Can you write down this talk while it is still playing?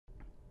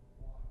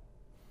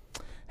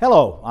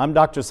Hello, I'm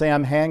Dr.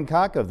 Sam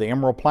Hancock of the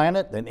Emerald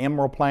Planet and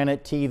Emerald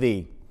Planet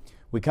TV.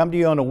 We come to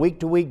you on a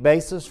week-to-week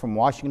basis from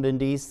Washington,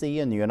 D.C.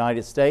 in the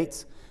United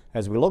States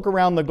as we look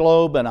around the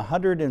globe in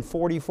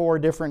 144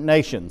 different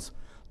nations,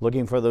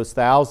 looking for those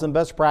 1,000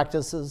 best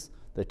practices,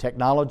 the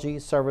technology,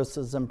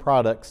 services, and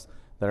products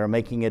that are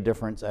making a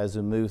difference as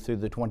we move through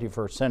the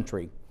 21st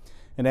century.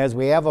 And as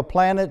we have a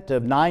planet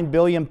of 9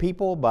 billion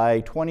people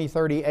by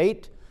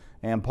 2038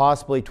 and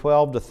possibly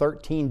 12 to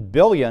 13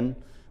 billion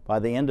by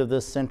the end of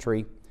this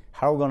century,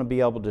 how are we going to be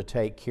able to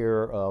take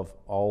care of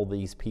all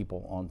these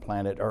people on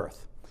planet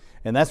Earth?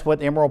 And that's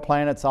what Emerald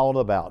Planet's all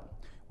about.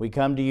 We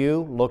come to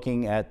you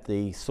looking at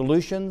the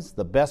solutions,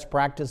 the best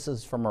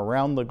practices from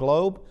around the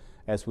globe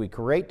as we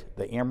create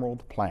the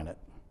Emerald Planet.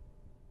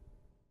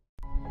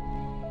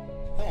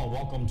 Hello,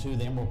 welcome to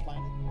the Emerald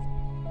Planet.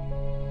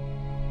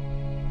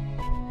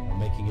 We're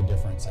making a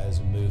difference as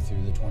we move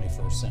through the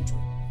 21st century.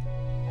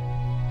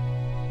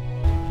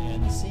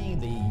 And seeing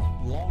the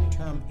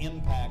long-term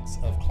impacts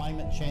of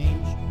climate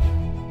change.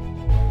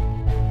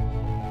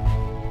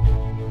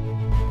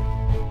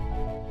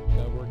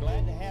 So we're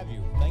glad to have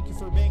you. Thank you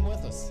for being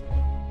with us.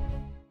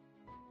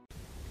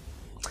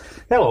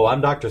 Hello, I'm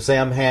Dr.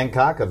 Sam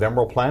Hancock of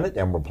Emerald Planet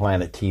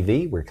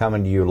TV. We're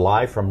coming to you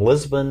live from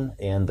Lisbon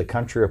in the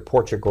country of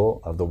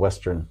Portugal of the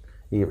Western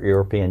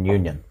European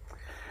Union.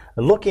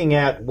 Looking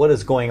at what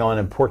is going on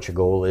in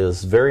Portugal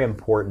is very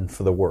important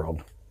for the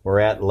world. We're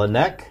at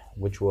LNEC,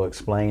 which we'll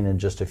explain in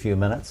just a few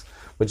minutes,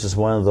 which is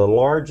one of the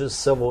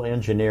largest civil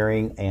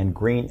engineering and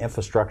green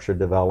infrastructure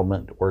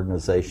development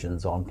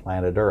organizations on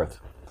planet Earth.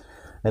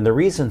 And the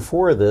reason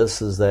for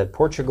this is that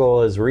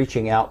Portugal is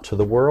reaching out to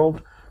the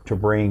world to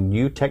bring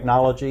new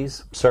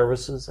technologies,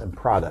 services, and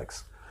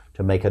products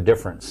to make a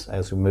difference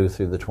as we move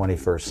through the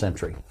 21st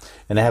century.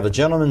 And I have a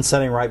gentleman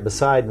sitting right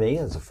beside me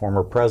as a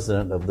former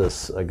president of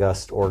this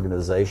august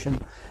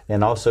organization,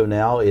 and also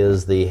now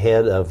is the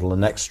head of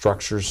LNEC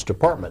Structures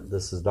Department.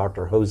 This is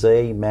Dr.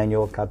 Jose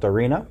Manuel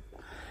Catarino,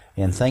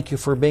 and thank you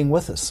for being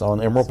with us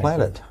on Emerald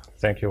Planet.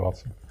 Thank you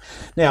also.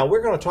 Now,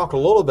 we're going to talk a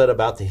little bit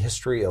about the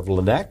history of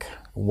LNEC,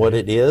 what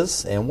it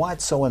is, and why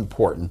it's so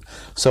important.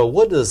 So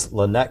what does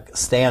LNEC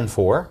stand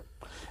for,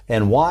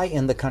 and why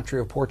in the country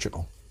of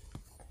Portugal?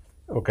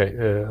 Okay,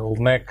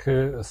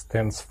 LNEC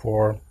stands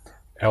for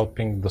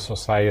helping the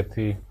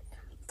society,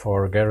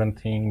 for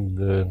guaranteeing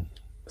the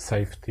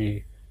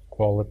safety,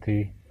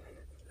 quality,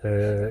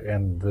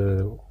 and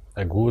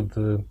a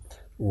good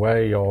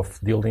way of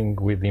dealing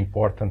with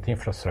important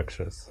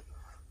infrastructures.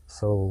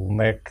 So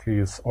LNEC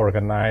is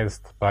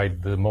organized by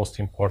the most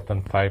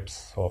important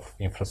types of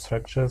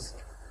infrastructures,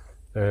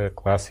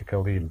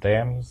 classically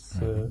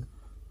dams.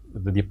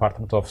 The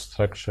Department of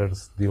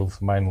Structures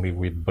deals mainly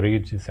with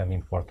bridges and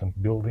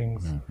important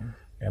buildings,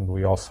 and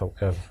we also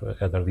have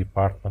other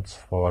departments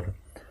for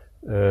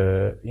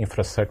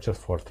infrastructure,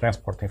 for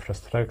transport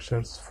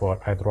infrastructures, for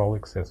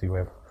hydraulics, as you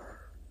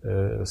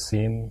have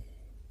seen,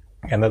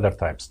 and other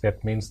types.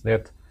 That means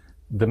that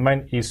the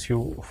main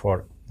issue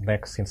for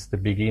LNEC since the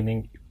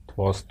beginning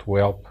was to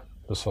help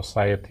the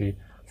society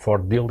for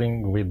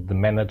dealing with the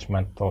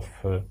management of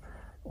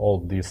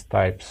all these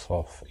types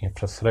of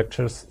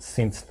infrastructures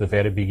since the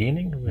very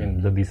beginning,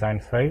 in the design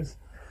phase,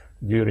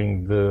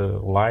 during the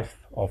life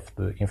of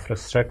the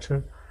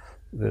infrastructure.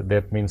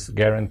 That means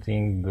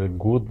guaranteeing the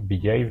good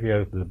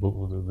behavior,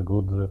 the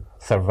good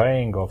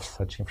surveying of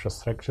such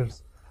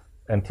infrastructures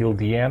until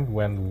the end,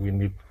 when we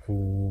need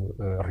to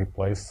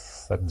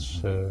replace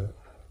such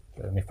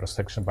an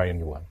infrastructure by a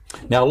new one.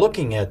 Now,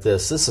 looking at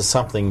this is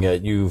something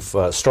that you've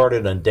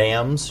started on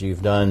dams.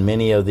 You've done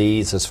many of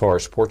these as far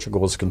as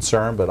Portugal is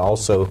concerned, but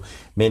also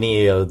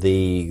many of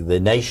the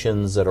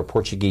nations that are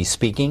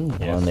Portuguese-speaking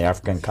on the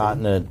African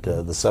continent,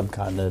 the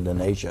subcontinent,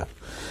 and Asia.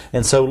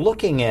 And so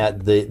looking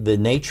at the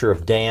nature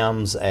of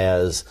dams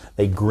as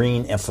a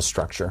green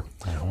infrastructure,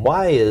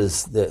 why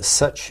is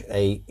such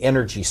an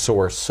energy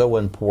source so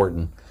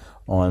important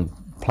on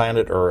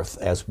planet Earth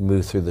as we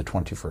move through the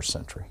 21st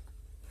century?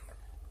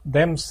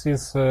 Dams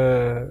is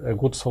a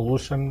good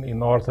solution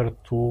in order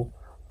to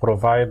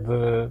provide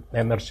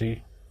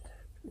energy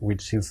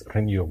which is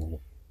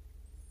renewable.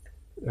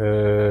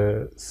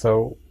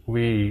 So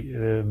we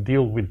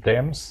deal with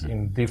dams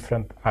in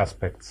different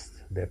aspects.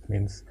 That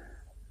means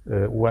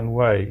one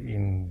way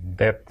in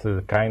that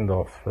kind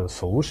of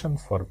solution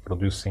for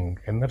producing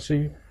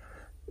energy,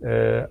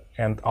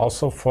 and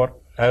also for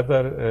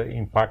other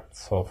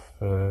impacts of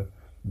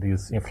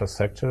these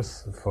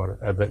infrastructures, for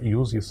other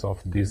uses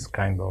of this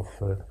kind of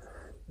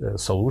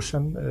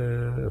solution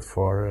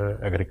for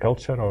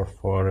agriculture or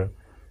for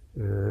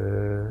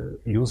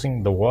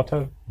using the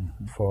water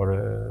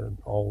for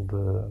all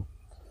the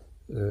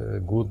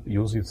good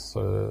uses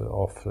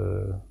of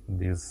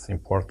this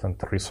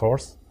important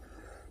resource.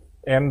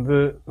 And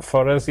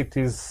for us it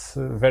is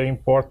very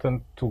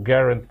important to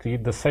guarantee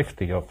the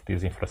safety of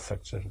this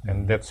infrastructure,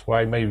 and that's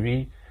why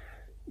maybe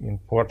in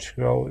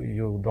Portugal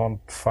you don't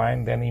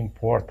find any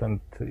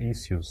important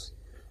issues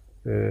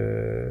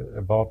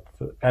about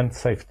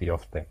unsafety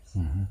of dams,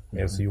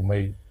 as you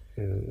may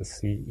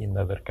see in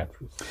other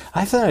countries.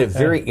 I find it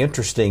very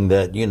interesting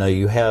that,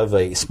 you have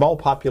a small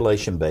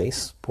population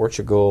base.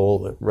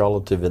 Portugal,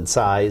 relative in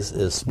size,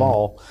 is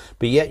small,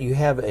 but yet you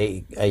have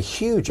a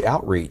huge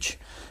outreach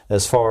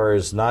as far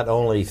as not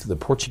only the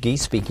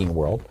Portuguese-speaking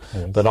world,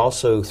 but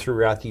also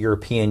throughout the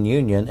European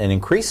Union, and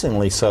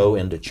increasingly so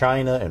into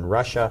China and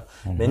Russia,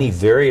 many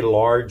very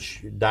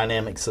large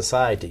dynamic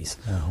societies.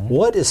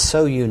 What is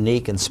so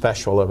unique and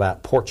special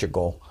about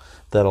Portugal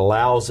that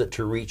allows it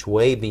to reach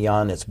way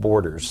beyond its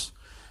borders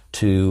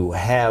to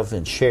have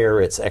and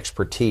share its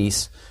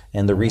expertise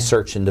and the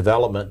research and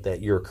development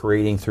that you're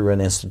creating through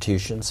an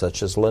institution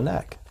such as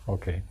LNEC?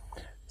 Okay.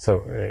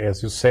 So,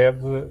 as you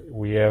said,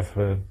 we have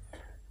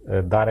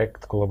a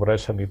direct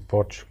collaboration with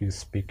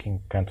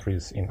Portuguese-speaking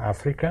countries in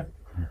Africa,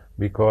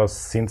 because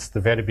since the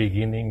very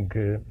beginning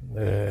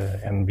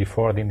and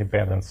before the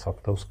independence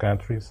of those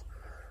countries,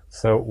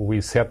 so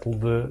we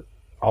settled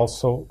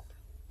also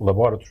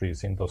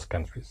laboratories in those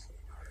countries,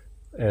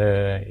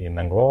 in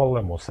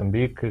Angola,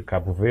 Mozambique,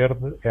 Cabo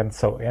Verde, and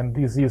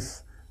this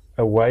is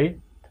a way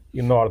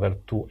in order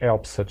to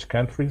help such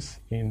countries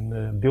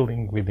in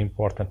dealing with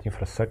important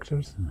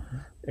infrastructures,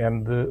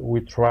 and we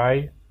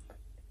try.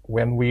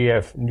 When we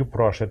have new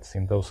projects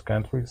in those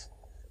countries,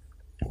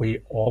 we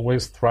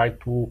always try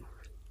to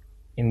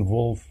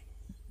involve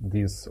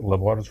these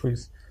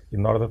laboratories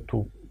in order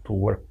to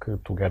work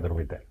together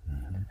with them.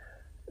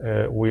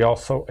 We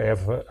also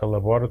have a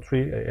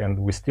laboratory, and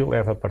we still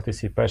have a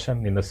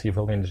participation in the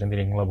civil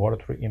engineering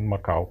laboratory in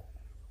Macau.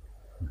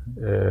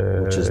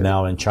 Which is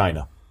now in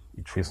China.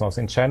 Which is not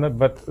in China,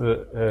 but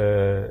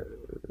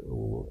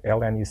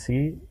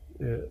LNEC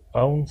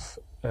owns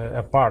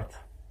a part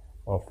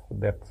of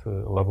that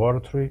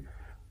laboratory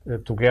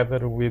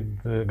together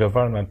with the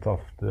government of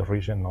the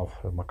region of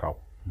Macau.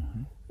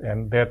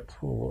 And that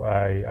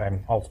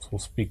I'm also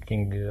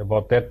speaking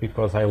about that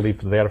because I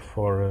lived there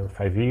for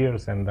 5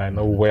 years and I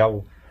know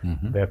well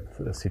that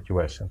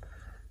situation.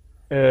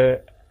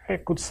 I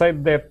could say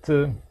that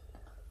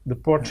the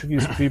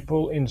Portuguese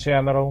people in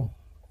general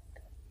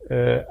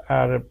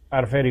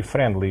are very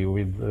friendly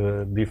with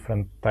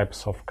different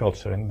types of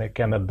culture, and they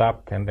can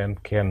adapt and then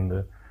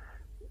can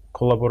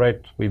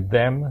collaborate with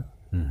them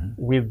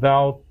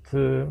without,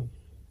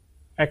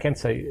 I can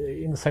say,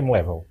 in the same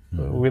level,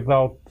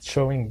 without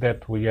showing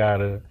that we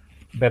are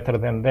better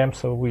than them.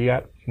 So we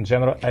are, in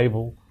general,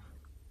 able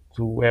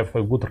to have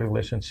a good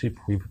relationship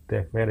with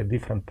the very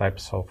different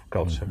types of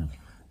culture.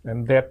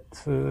 And that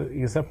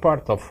is a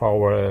part of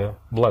our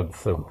blood,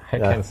 so I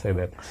can say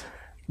that.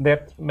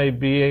 That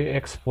maybe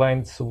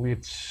explains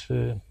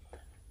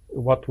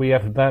what we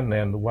have done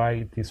and why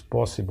it is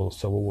possible.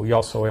 So we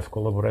also have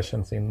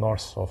collaborations in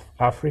north of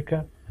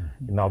Africa,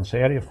 in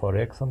Algeria, for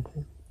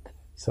example.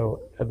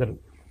 So other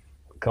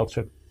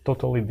culture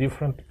totally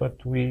different,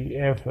 but we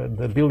have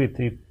the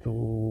ability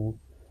to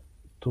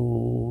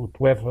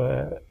have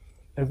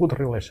a good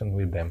relation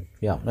with them.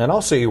 Yeah, and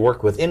also you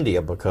work with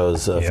India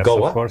because of yes,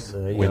 Goa. Of course.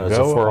 As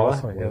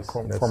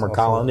a former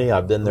colony.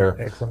 I've been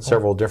there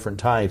several different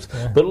times.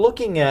 Yeah. But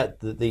looking at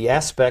the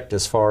aspect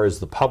as far as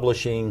the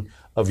publishing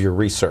of your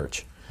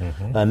research,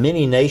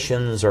 many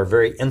nations are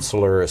very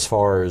insular as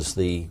far as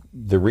the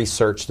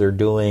research they're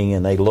doing,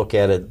 and they look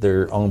at it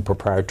their own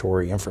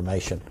proprietary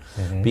information.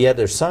 But yet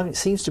there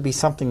seems to be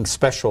something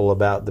special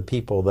about the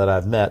people that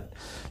I've met,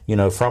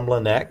 from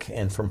LNEC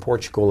and from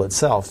Portugal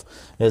itself,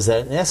 is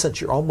that in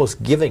essence you're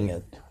almost giving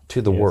it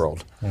to the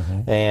world.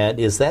 And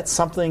is that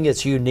something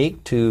that's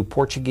unique to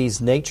Portuguese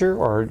nature,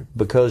 or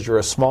because you're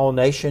a small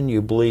nation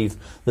you believe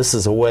this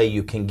is a way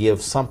you can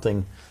give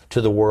something to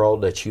the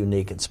world that's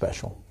unique and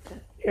special?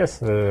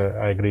 Yes,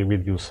 I agree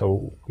with you.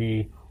 So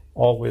we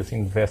always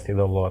invested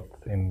a lot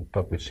in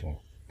publishing,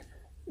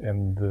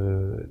 and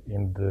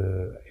in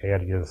the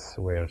areas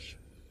where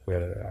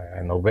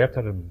I know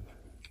better,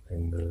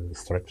 in the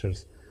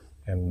structures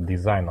and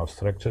design of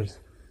structures,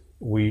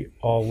 we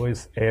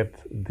always had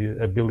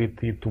the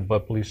ability to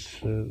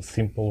publish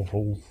simple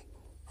rules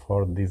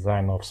for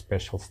design of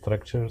special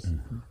structures.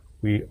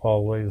 We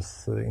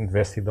always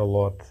invested a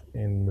lot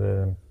in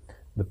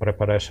the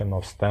preparation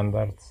of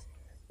standards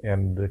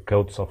and the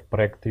codes of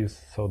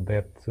practice, so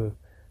that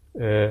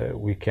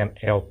we can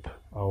help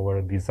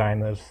our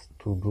designers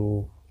to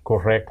do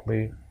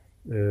correctly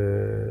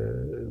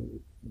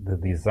the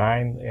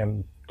design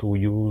and to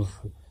use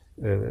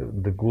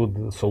the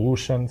good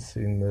solutions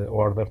in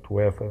order to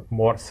have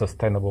more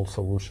sustainable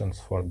solutions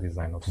for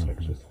design of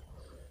structures.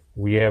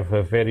 We have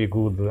a very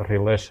good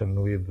relation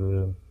with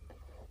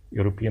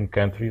European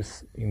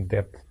countries in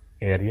that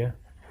area,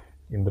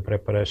 in the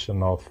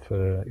preparation of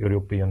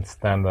European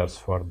standards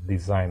for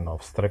design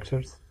of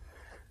structures.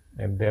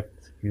 And that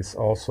is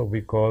also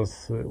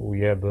because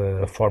we had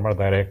a former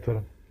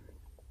director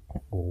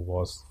who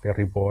was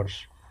Ferry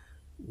Borges,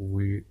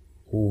 who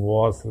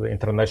was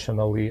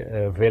internationally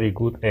a very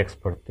good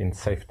expert in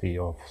safety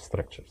of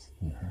structures.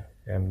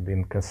 And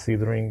in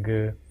considering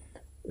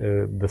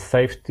the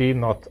safety,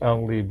 not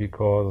only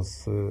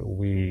because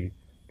we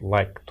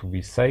like to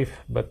be safe,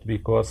 but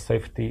because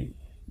safety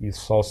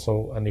is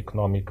also an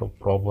economical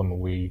problem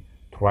we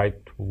try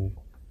to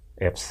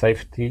have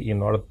safety in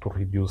order to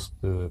reduce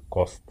the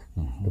cost,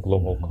 the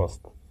global cost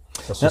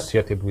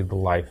associated with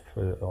the life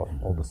of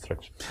all the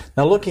structures.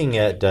 Now, looking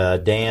at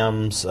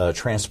dams,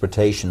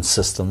 transportation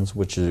systems,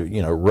 which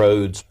are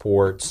roads,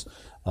 ports,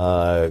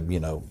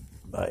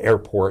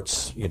 airports,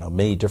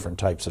 many different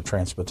types of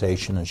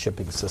transportation and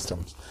shipping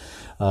systems.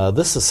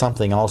 This is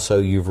something also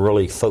you've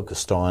really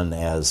focused on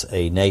as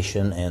a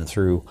nation and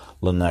through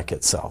LNEC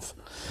itself.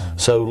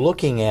 So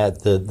looking at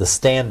the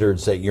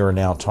standards that you're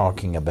now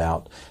talking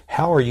about,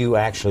 how are you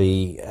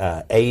actually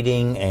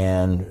aiding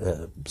and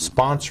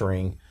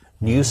sponsoring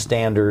new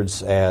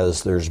standards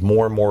as there's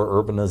more and more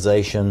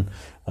urbanization,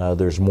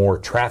 there's more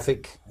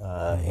traffic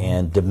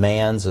and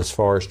demands as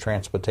far as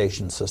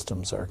transportation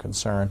systems are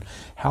concerned?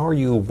 How are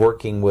you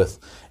working with,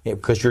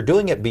 because you're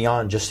doing it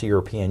beyond just the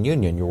European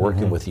Union, you're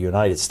working with the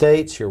United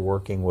States, you're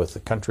working with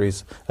the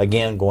countries,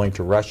 again, going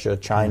to Russia,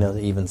 China,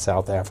 even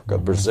South Africa,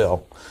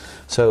 Brazil.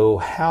 So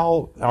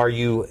how are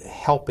you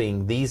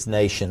helping these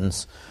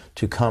nations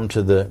to come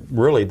to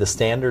the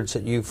standards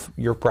that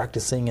you're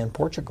practicing in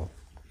Portugal?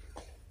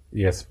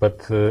 Yes, but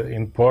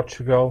in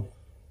Portugal,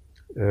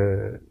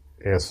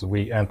 as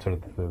we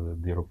entered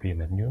the European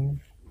Union,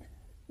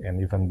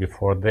 and even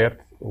before that,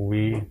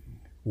 we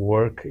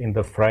work in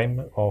the frame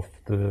of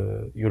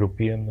the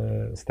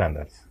European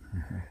standards.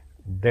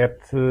 That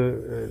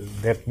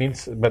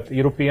means, but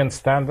European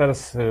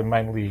standards,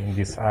 mainly in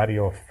this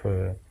area of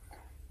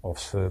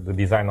the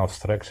design of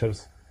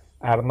structures,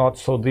 are not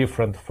so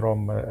different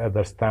from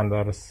other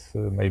standards,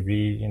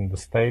 maybe in the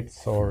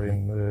States or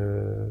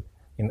in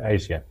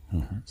Asia.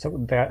 So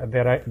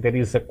there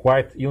is a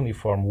quite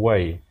uniform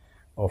way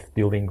of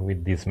dealing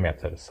with this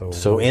matter.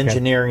 So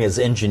engineering is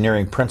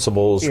engineering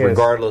principles, yes,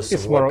 regardless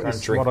of what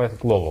country. It's more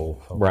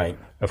global. So right.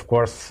 Of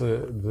course,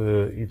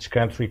 each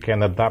country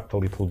can adapt a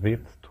little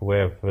bit to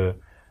have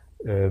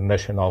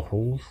national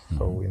rules.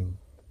 So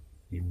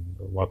in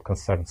what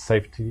concerns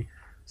safety,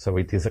 so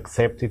it is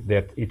accepted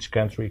that each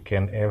country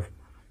can have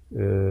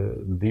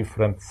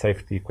different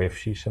safety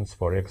coefficients.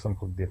 For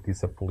example, that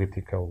is a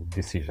political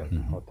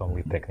decision, not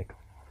only technical.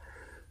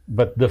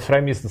 But the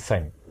frame is the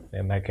same.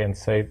 And I can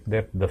say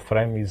that the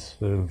frame is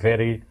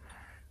very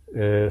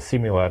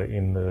similar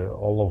in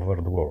all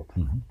over the world.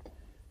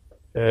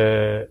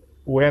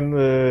 When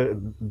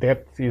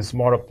that is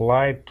more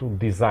applied to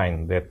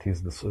design, that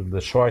is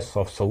the choice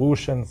of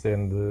solutions,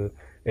 and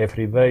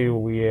every day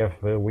we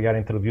are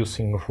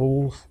introducing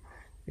rules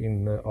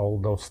in all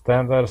those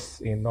standards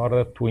in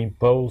order to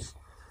impose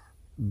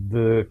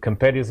the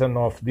comparison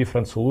of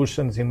different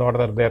solutions in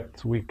order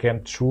that we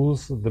can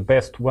choose the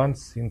best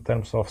ones in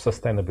terms of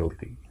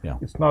sustainability. Yeah.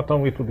 It's not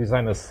only to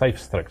design a safe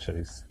structure,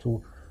 it's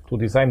to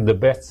design the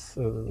best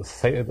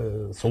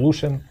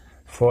solution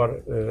for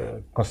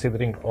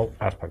considering all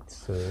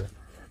aspects.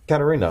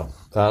 Catarino,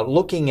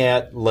 looking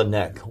at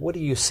LNEC, what do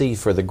you see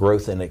for the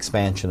growth and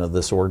expansion of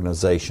this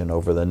organization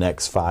over the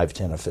next 5,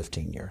 10, or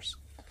 15 years?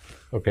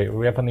 Okay,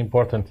 we have an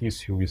important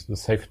issue with the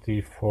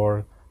safety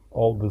for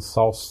all the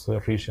south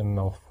region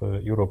of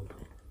Europe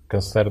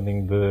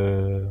concerning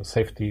the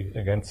safety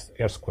against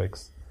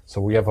earthquakes. So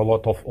we have a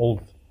lot of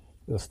old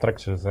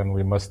structures and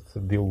we must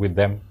deal with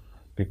them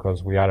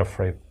because we are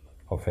afraid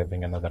of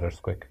having another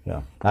earthquake.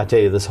 Yeah, I tell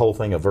you, this whole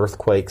thing of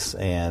earthquakes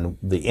and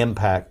the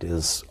impact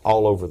is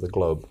all over the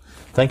globe.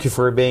 Thank you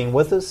for being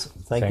with us.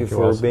 Thank you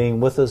for being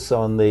with us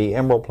on the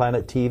Emerald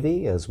Planet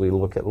TV as we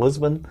look at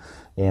Lisbon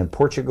and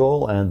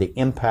Portugal and the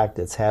impact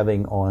it's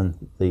having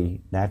on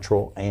the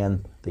natural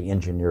and the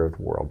engineered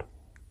world.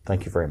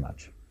 Thank you very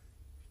much.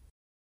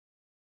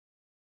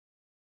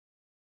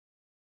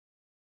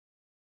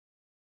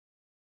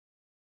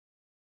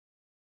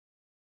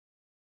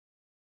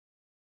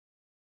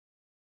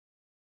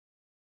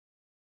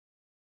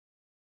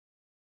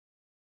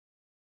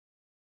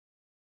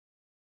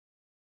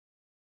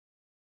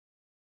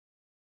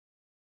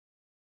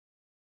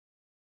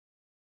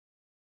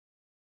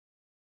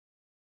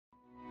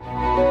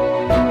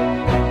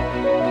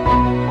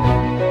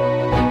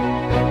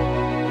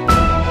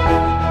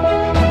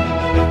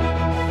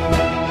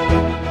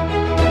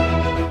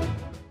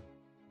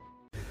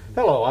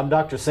 Hello, I'm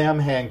Dr. Sam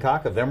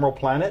Hancock of Emerald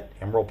Planet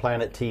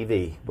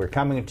TV. We're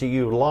coming to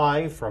you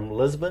live from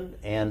Lisbon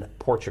and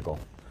Portugal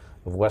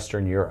of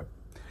Western Europe.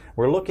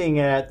 We're looking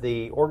at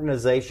the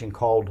organization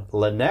called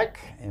LNEC,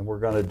 and we're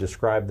going to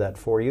describe that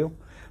for you.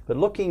 But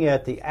looking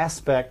at the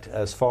aspect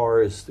as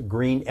far as the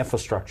green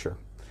infrastructure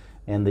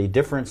and the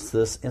difference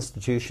this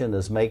institution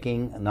is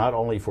making not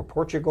only for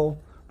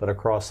Portugal, but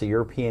across the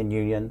European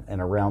Union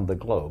and around the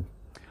globe.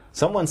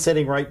 Someone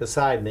sitting right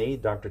beside me,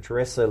 Dr.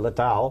 Teresa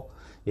Leitao,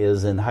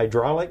 is in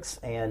hydraulics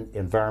and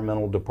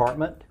environmental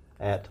department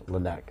at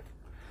LNEC.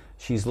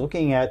 She's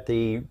looking at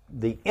the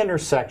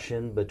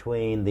intersection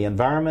between the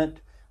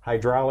environment,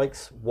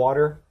 hydraulics,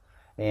 water,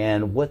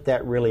 and what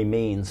that really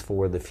means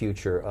for the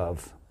future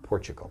of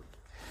Portugal.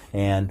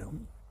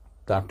 And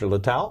Dr.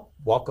 Leitao,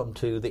 welcome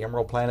to the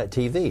Emerald Planet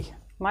TV.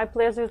 My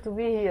pleasure to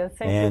be here.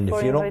 Thank you for And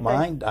if you don't inviting.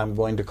 mind, I'm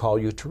going to call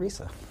you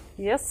Teresa.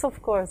 Yes,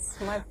 of course.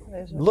 My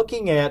pleasure.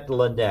 Looking at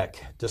LNEC,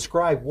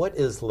 describe what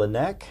is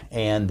LNEC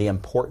and the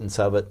importance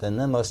of it, and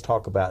then let's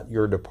talk about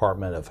your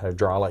Department of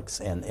Hydraulics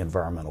and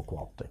Environmental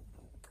Quality.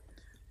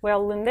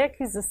 Well,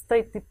 LNEC is a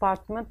state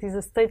department, is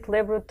a state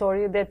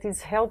laboratory that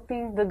is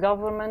helping the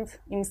government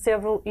in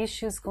several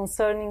issues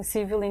concerning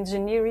civil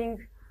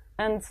engineering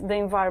and the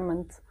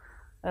environment.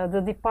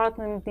 The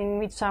department in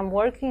which I'm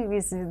working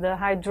is the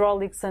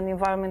Hydraulics and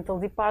Environmental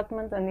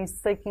Department, and is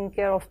taking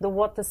care of the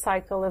water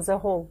cycle as a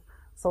whole.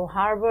 So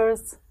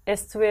harbors,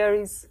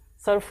 estuaries,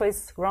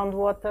 surface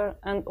groundwater,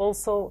 and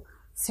also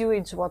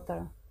sewage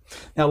water.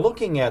 Now,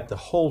 looking at the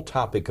whole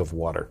topic of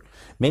water,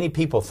 many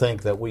people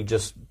think that we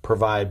just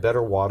provide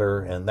better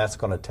water and that's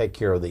going to take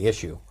care of the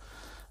issue.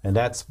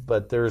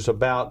 But there's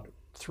about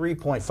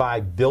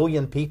 3.5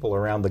 billion people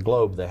around the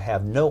globe that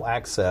have no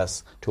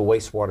access to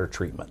wastewater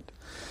treatment.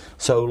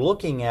 So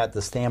looking at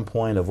the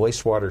standpoint of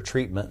wastewater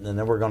treatment, and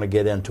then we're going to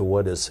get into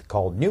what is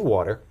called new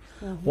water,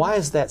 why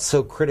is that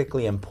so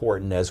critically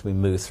important as we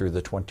move through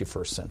the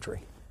 21st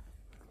century?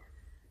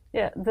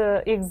 Yeah,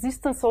 the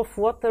existence of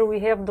water,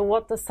 we have the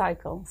water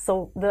cycle.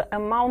 So the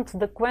amount,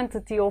 the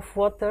quantity of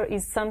water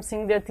is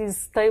something that is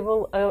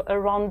stable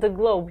around the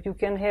globe. You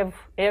can have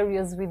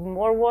areas with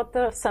more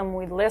water, some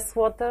with less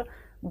water,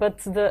 but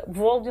the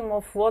volume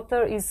of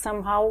water is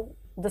somehow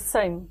the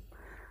same.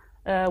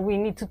 We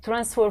need to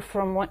transfer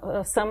from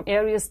some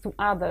areas to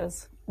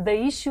others.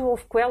 The issue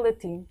of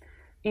quality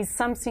is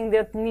something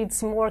that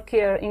needs more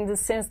care, in the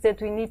sense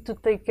that we need to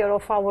take care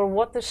of our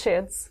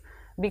watersheds,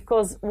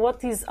 because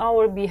what is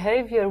our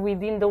behavior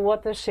within the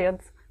watershed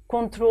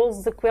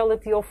controls the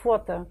quality of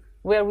water,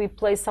 where we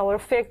place our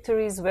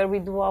factories, where we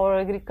do our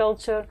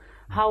agriculture,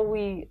 how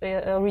we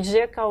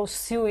reject our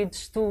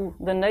sewage to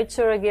the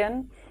nature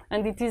again.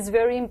 And it is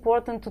very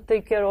important to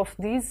take care of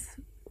these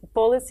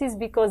policies,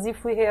 because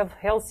if we have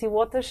healthy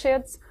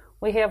watersheds,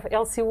 we have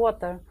healthy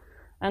water.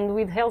 And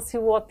with healthy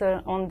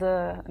water on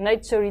the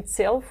nature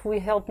itself, we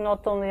help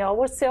not only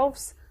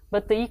ourselves,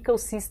 but the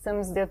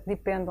ecosystems that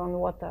depend on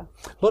water.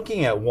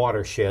 Looking at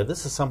watershed,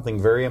 this is something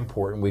very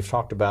important. We've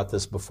talked about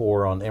this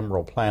before on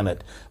Emerald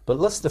Planet, but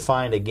let's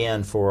define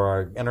again for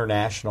our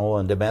international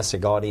and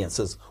domestic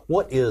audiences,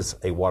 what is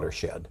a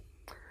watershed?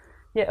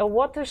 Yeah, a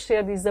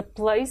watershed is a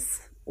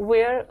place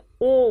where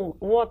all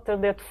water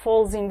that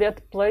falls in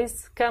that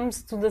place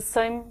comes to the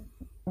same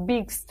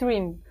big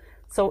stream.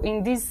 So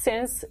in this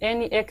sense,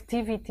 any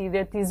activity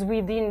that is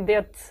within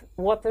that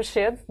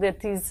watershed,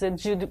 that is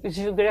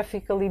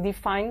geographically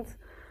defined,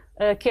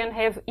 can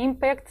have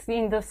impact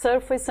in the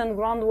surface and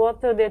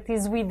groundwater that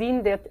is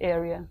within that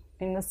area,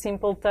 in a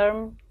simple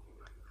term.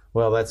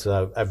 Well, that's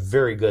a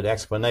very good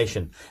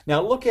explanation.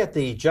 Now look at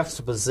the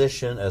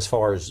juxtaposition as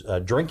far as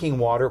drinking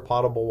water,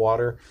 potable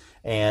water,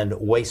 and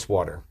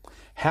wastewater.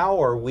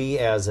 How are we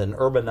as an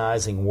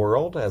urbanizing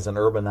world, as an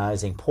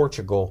urbanizing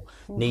Portugal,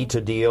 need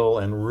to deal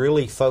and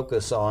really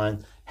focus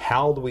on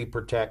how do we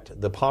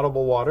protect the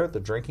potable water, the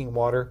drinking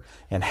water,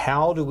 and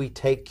how do we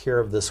take care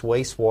of this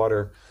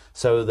wastewater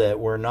so that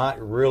we're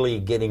not really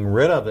getting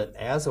rid of it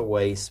as a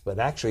waste, but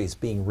actually it's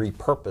being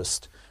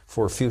repurposed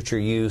for future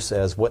use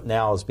as what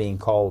now is being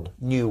called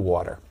new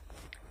water?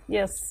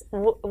 Yes,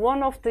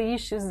 one of the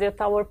issues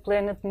that our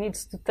planet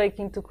needs to take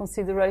into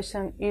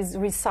consideration is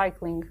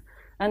recycling.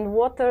 And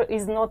water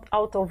is not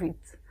out of it,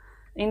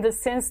 in the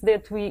sense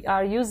that we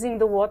are using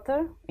the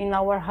water in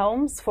our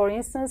homes, for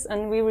instance,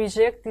 and we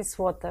reject this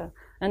water.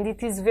 And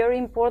it is very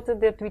important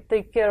that we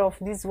take care of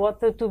this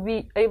water to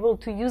be able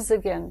to use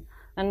again.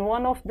 And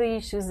one of the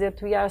issues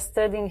that we are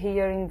studying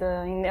here in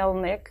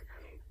LNEC,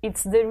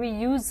 it's the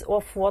reuse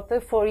of water,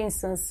 for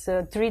instance,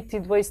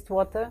 treated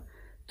wastewater,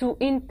 to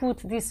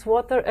input this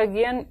water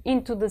again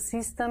into the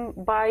system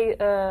by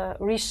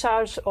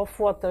recharge of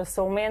water,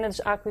 so manage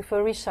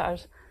aquifer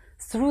recharge.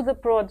 Through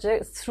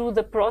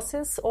the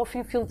process of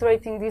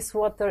infiltrating this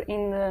water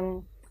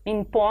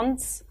in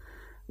ponds,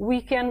 we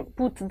can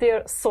put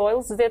there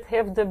soils that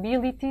have the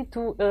ability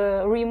to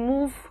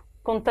remove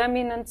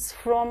contaminants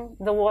from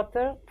the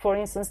water, for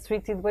instance,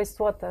 treated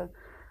wastewater.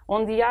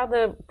 On the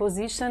other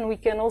position, we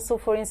can also,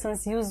 for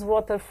instance, use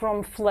water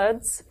from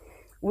floods.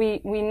 We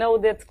know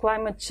that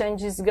climate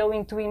change is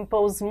going to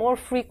impose more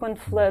frequent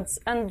floods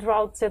and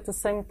droughts at the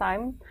same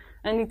time.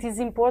 And it is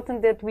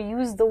important that we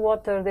use the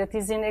water that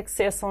is in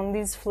excess on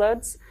these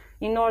floods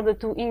in order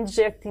to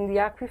inject in the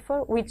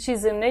aquifer, which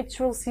is a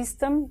natural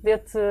system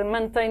that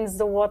maintains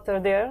the water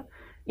there.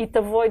 It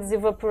avoids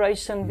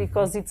evaporation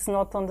because it's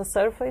not on the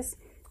surface.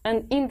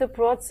 And in the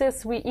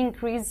process, we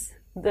improve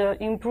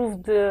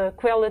the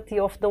quality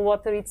of the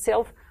water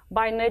itself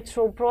by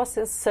natural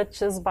process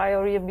such as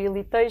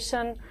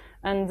biorehabilitation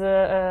and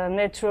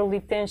natural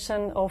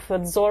retention of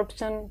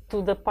adsorption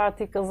to the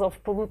particles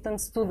of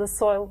pollutants to the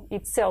soil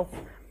itself.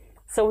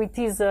 So it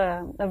is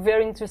a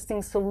very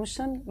interesting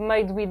solution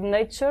made with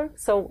nature,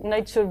 so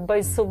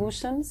nature-based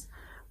solutions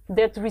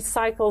that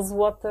recycles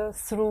water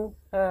through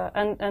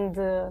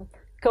and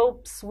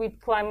copes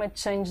with climate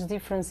change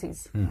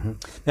differences.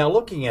 Now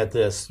looking at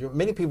this,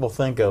 many people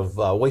think of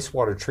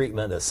wastewater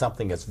treatment as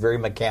something that's very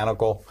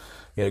mechanical,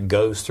 It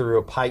goes through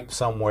a pipe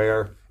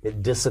somewhere,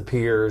 it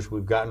disappears,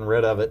 we've gotten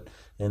rid of it,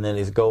 and then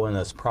it's going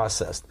as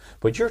processed.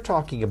 But you're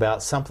talking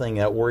about something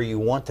that where you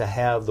want to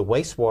have the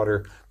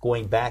wastewater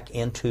going back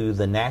into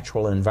the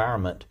natural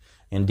environment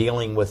and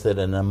dealing with it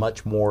in a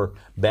much more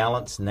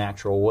balanced,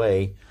 natural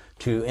way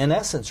to, in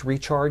essence,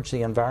 recharge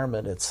the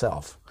environment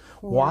itself.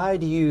 Yeah. Why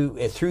do you,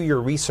 through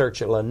your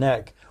research at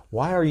LNEC,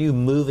 why are you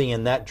moving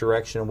in that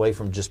direction away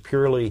from just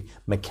purely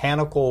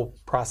mechanical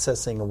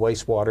processing of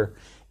wastewater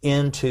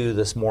into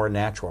this more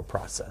natural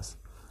process?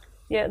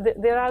 Yeah,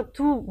 there are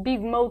two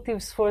big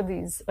motives for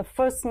this. A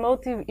first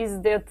motive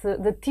is that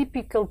the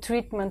typical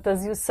treatment,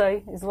 as you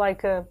say, is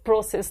like a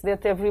process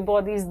that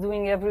everybody is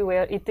doing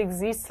everywhere. It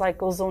exists, like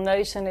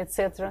ozonation,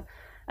 etc.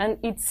 And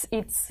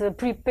it's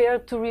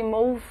prepared to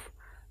remove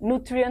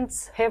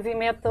nutrients, heavy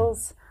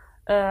metals,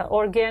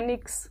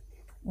 organics.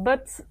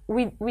 But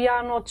we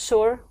are not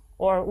sure,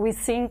 or we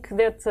think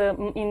that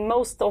in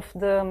most of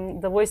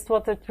the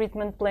wastewater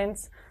treatment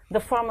plants, the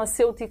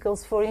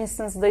pharmaceuticals, for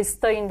instance, they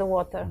stay in the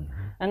water.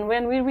 And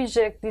when we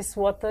reject this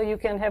water, you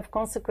can have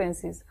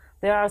consequences.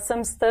 There are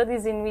some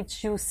studies in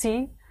which you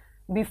see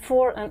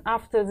before and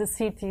after the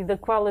city the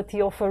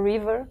quality of a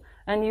river,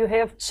 and you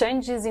have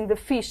changes in the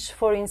fish,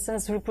 for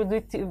instance,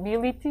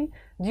 reproducibility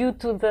due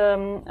to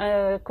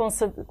the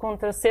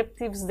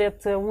contraceptives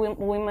that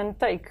women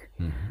take.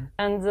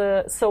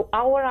 And so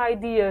our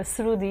idea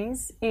through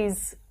this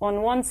is,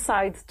 on one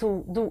side,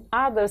 to do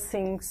other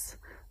things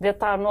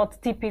that are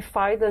not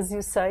typified, as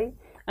you say,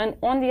 and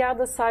on the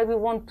other side, we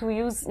want to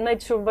use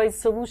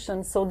nature-based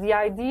solutions. So the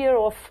idea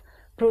of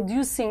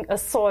producing a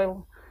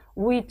soil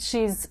which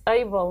is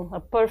able,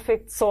 a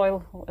perfect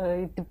soil,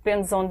 it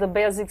depends on the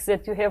basics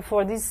that you have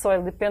for this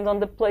soil, depends on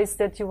the place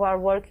that you are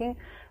working,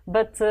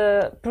 but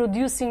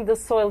producing the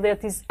soil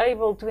that is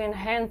able to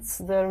enhance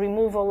the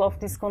removal of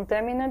these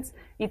contaminants,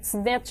 it's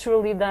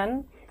naturally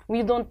done.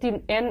 You don't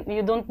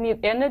need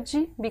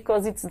energy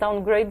because it's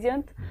down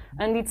gradient,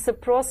 and it's a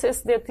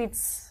process that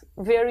it's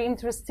very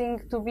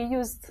interesting to be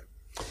used.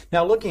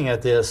 Now, looking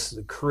at this,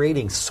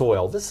 creating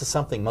soil, this is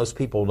something most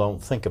people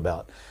don't think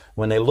about.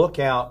 When they look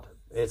out,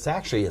 it's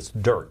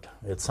dirt.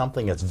 It's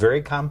something that's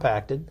very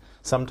compacted,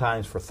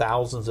 sometimes for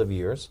thousands of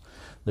years.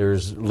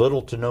 There's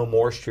little to no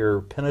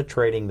moisture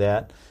penetrating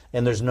that,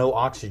 and there's no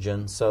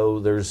oxygen,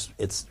 so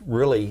it's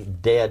really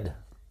dead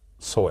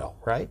soil,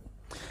 right?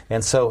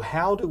 And so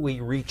how do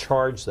we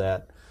recharge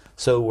that?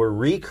 So we're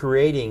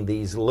recreating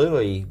these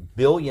literally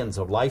billions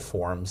of life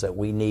forms that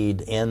we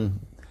need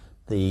in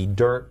the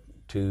dirt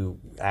to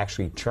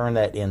actually turn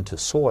that into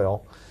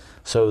soil,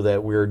 so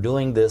that we're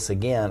doing this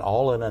again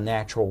all in a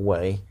natural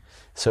way.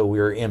 So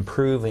we're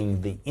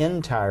improving the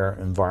entire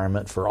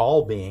environment for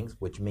all beings,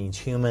 which means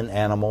human,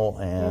 animal,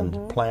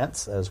 and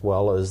plants, as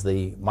well as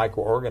the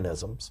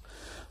microorganisms,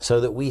 so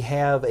that we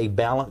have a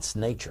balanced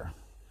nature.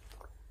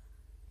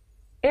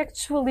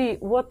 Actually,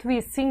 what we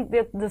think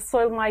that the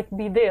soil might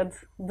be dead,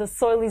 the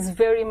soil is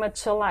very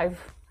much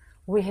alive.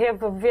 We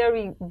have a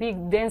very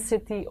big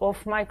density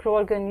of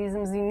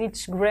microorganisms in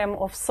each gram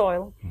of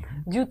soil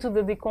due to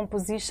the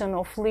decomposition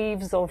of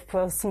leaves, of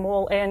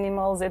small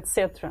animals,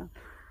 etc.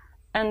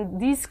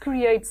 And this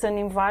creates an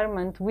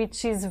environment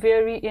which is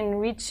very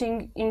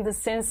enriching in the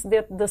sense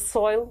that the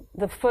soil,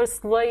 the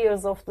first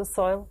layers of the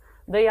soil,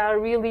 they are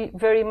really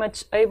very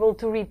much able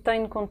to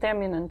retain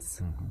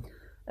contaminants.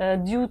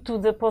 Due to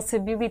the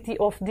possibility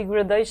of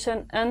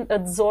degradation and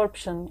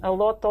adsorption. A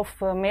lot of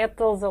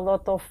metals, a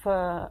lot of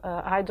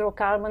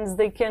hydrocarbons,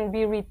 they can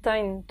be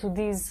retained to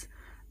this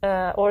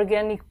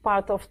organic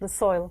part of the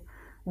soil.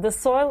 The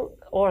soil,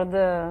 or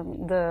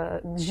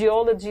the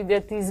geology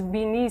that is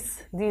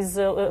beneath this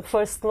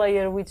first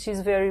layer, which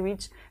is very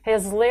rich,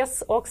 has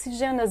less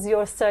oxygen, as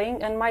you're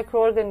saying, and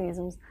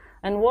microorganisms.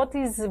 And what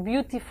is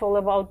beautiful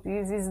about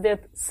this is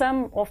that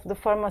some of the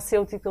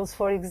pharmaceuticals,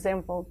 for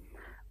example,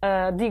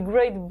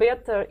 degrade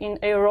better in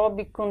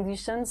aerobic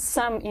conditions,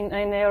 some in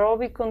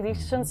anaerobic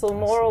conditions, so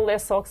more or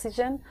less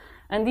oxygen.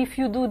 And if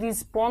you do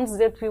these ponds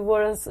that we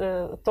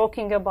were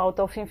talking about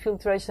of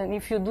infiltration,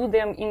 if you do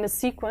them in a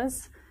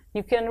sequence,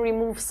 you can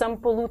remove some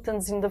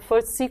pollutants in the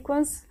first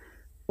sequence.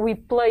 We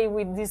play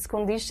with these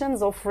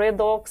conditions of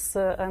redox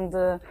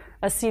and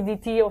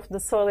acidity of the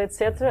soil,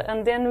 etc.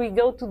 And then we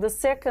go to the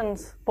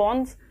second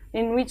pond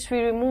in which we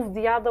remove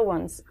the other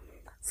ones.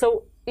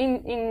 So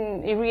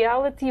in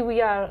reality, we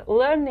are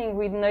learning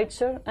with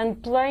nature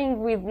and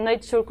playing with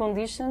nature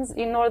conditions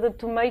in order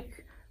to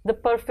make the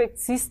perfect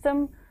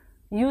system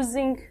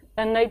using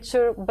a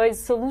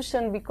nature-based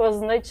solution, because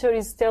nature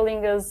is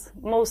telling us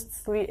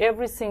mostly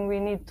everything we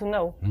need to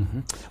know.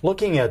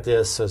 Looking at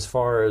this as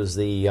far as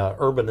the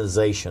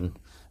urbanization,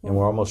 and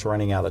we're almost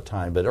running out of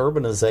time, but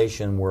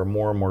urbanization, where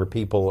more and more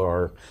people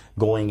are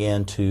going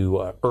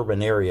into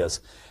urban areas,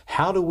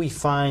 how do we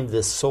find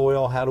this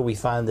soil? How do we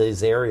find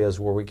these areas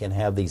where we can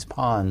have these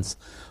ponds?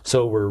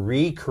 So we're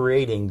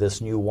recreating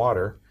this new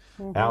water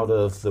out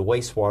of the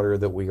wastewater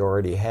that we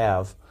already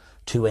have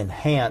to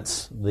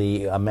enhance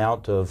the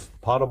amount of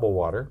potable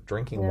water,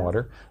 drinking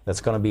water, that's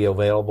going to be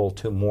available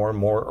to more and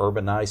more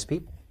urbanized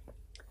people.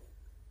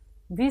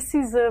 This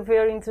is a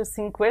very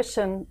interesting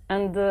question,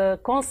 and the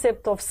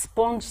concept of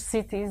sponge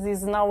cities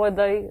is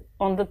nowadays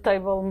on the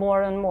table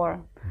more and more.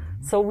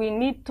 Mm-hmm. So we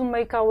need to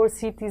make our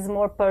cities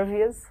more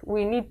pervious.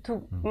 We need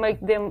to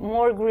make them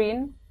more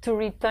green to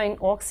retain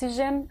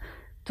oxygen,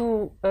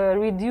 to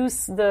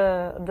reduce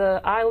the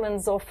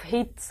islands of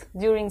heat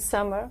during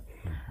summer.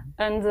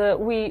 And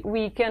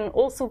we can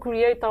also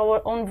create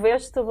our own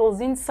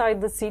vegetables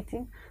inside the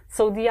city.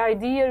 So the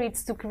idea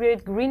is to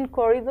create green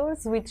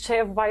corridors which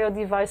have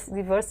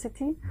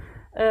biodiversity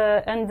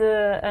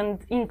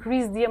and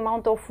increase the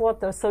amount of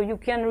water. So you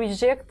can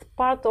reject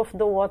part of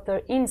the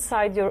water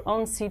inside your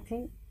own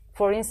city,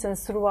 for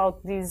instance,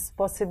 throughout these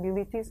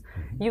possibilities.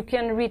 You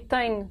can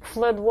retain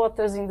flood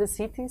waters in the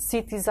city.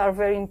 Cities are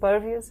very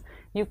impervious.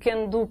 You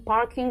can do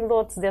parking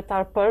lots that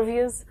are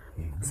pervious.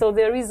 So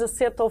there is a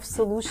set of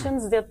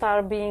solutions that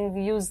are being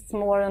used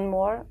more and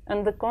more.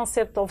 And the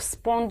concept of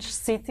sponge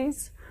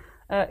cities,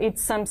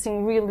 it's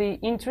something really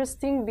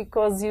interesting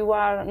because you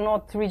are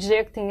not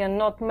rejecting and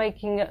not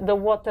making the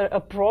water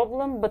a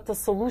problem, but a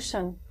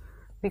solution.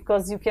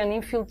 Because you can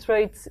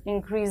infiltrate,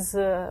 increase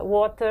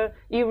water,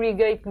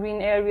 irrigate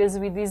green areas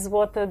with this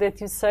water that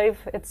you save,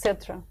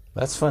 etc.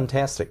 That's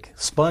fantastic.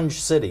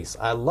 Sponge cities.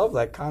 I love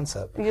that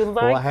concept. You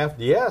like?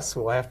 Yes,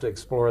 we'll have to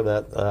explore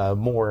that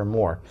more and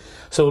more.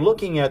 So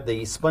looking at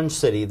the sponge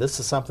city,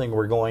 this is something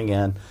we're going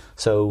in.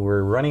 So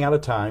we're running out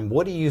of time.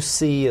 What do you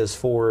see as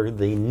for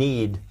the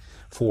need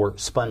for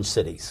sponge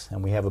cities?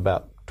 And we have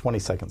about 20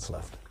 seconds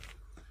left.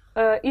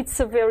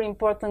 It's a very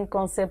important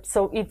concept.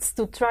 So it's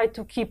to try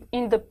to keep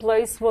in the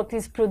place what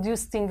is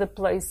produced in the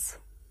place.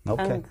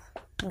 Okay. And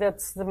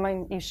that's the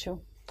main issue.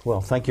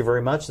 Well, thank you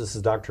very much. This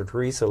is Dr.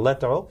 Teresa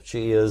Leitao.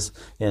 She is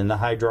in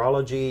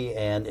hydrology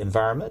and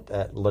environment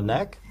at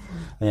LNEC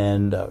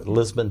in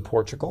Lisbon,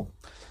 Portugal.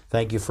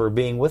 Thank you for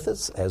being with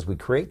us as we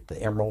create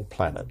the Emerald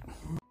Planet.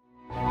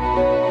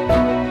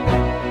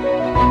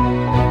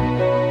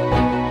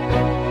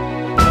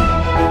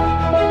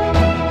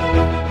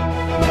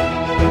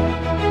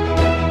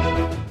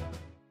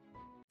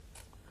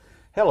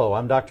 Hello,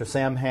 I'm Dr.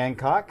 Sam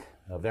Hancock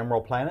of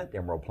Emerald Planet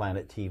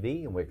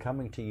TV, and we're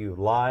coming to you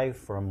live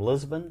from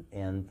Lisbon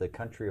in the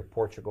country of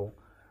Portugal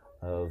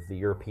of the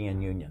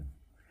European Union.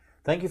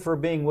 Thank you for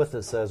being with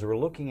us as we're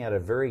looking at a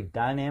very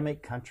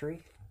dynamic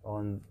country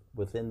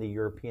within the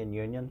European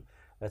Union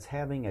that's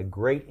having a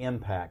great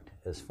impact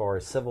as far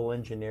as civil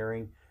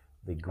engineering,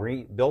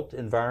 the built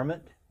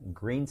environment,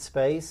 green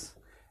space,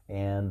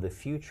 and the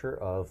future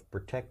of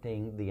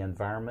protecting the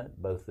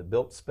environment, both the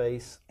built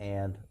space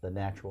and the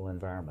natural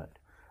environment.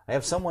 I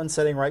have someone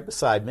sitting right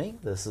beside me.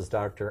 This is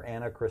Dr.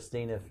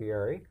 Cristina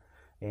Freire,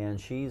 and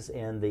she's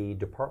in the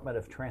Department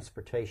of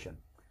Transportation.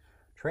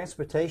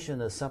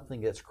 Transportation is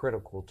something that's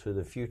critical to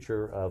the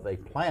future of a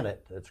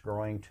planet that's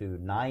growing to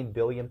 9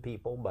 billion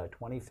people by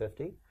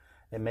 2050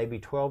 and maybe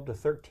 12 to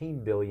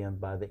 13 billion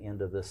by the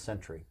end of this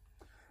century.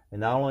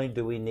 And not only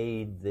do we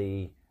need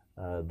the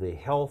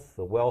health,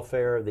 the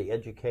welfare, the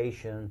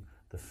education,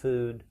 the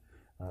food,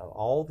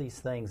 all these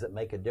things that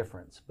make a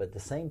difference, but at the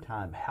same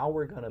time, how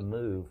we're going to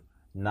move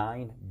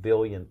 9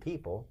 billion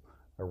people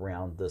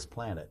around this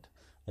planet.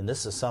 And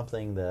this is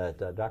something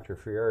that Dr.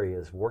 Freire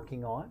is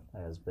working on,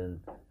 has been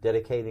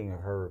dedicating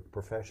her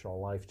professional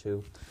life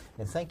to.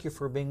 And thank you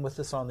for being with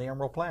us on the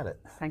Emerald Planet.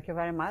 Thank you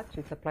very much.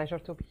 It's a pleasure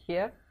to be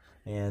here.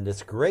 And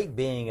it's great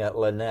being at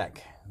LNEC.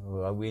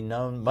 We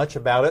know much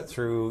about it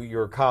through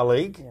your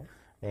colleague. Yes.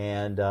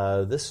 And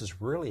this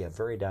is really a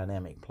very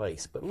dynamic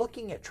place. But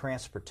looking at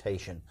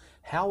transportation,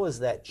 how is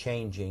that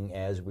changing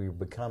as we're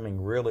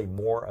becoming really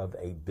more of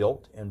a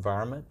built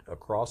environment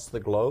across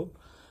the globe?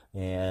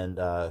 And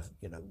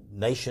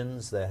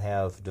nations that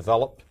have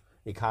developed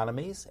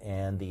economies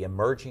and the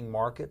emerging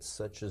markets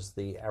such as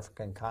the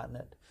African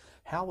continent,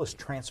 how is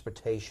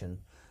transportation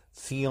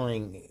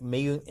feeling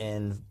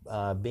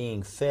and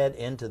being fed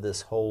into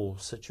this whole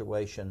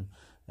situation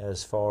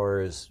as far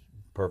as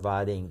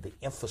providing the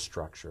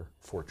infrastructure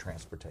for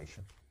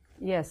transportation?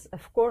 Yes,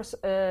 of course,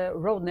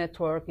 road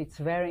network is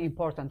very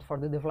important for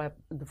the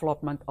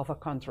development of a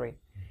country.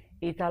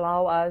 It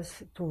allows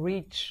us to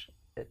reach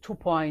 2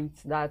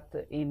 points that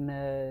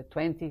in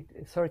 20,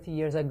 30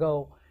 years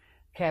ago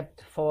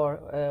kept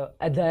for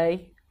a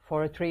day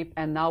for a trip,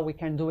 and now we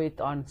can do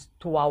it on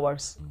 2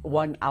 hours,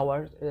 1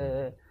 hour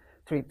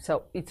trip.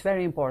 So it's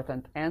very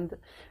important. And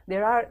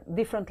there are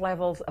different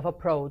levels of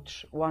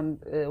approach. One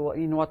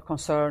in what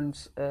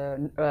concerns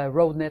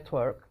road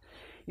network.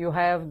 You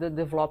have the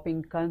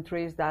developing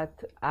countries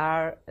that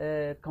are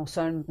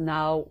concerned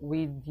now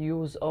with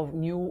use of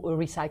new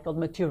recycled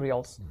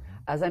materials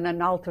as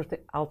an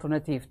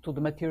alternative to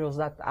the materials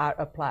that are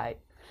applied.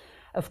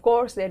 Of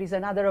course, there is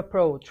another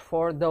approach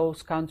for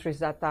those countries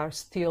that are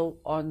still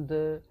on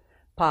the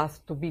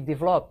path to be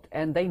developed,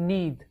 and they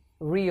need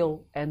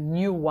real and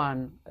new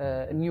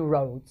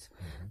roads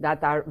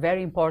that are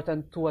very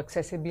important to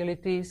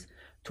accessibilities,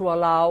 to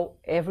allow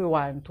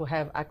everyone to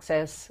have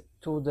access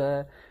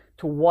to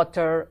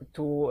water,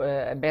 to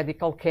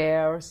medical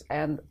cares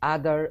and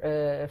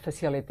other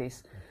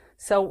facilities.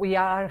 So we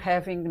are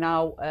having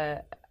now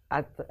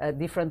at a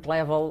different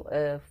level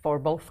for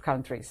both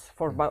countries,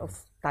 for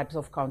both types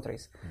of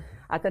countries.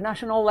 At the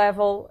national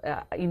level,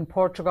 in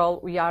Portugal,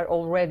 we are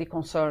already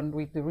concerned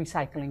with the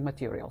recycling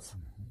materials.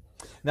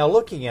 Now,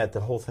 looking at the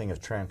whole thing of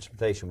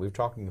transportation, we're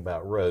talking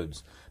about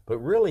roads, but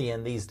really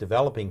in these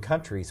developing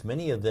countries,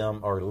 many of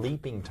them are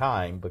leaping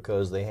time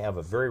because they have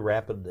a very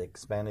rapid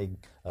expanding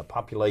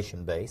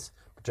population base,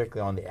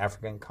 particularly on the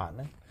African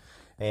continent,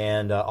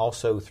 and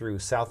also through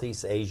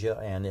Southeast Asia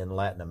and in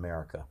Latin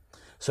America.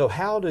 So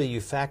how do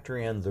you factor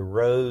in the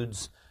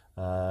roads,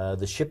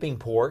 the shipping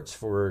ports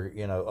for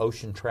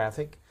ocean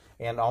traffic,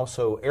 and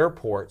also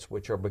airports,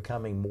 which are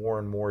becoming more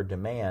and more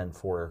demand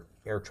for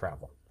air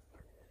travel?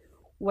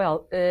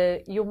 Well,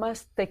 you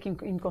must take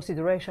in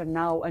consideration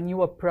now a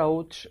new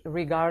approach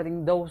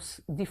regarding those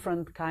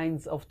different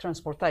kinds of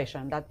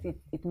transportation. That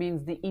it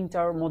means the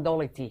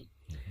intermodality.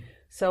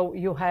 So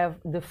you have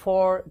the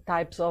 4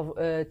 types of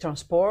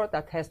transport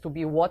that has to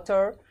be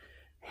water,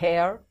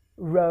 air,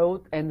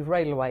 road, and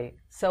railway.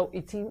 So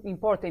it's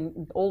important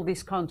in all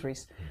these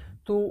countries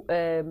to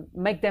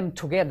make them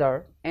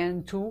together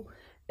and to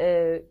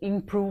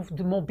improve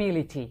the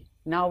mobility.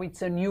 Now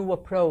it's a new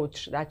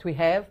approach that we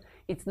have.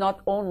 It's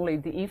not only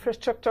the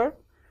infrastructure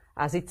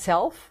as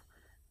itself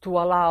to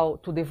allow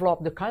to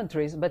develop the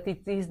countries, but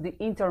it is the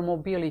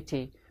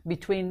intermobility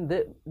between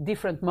the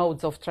different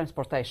modes of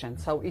transportation.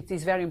 So it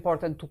is very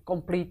important to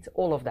complete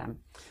all of them.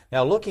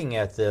 Now, looking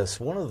at this,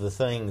 one of the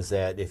things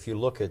that if you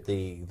look at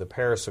the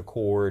Paris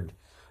Accord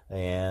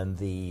and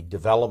the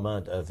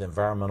development of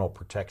environmental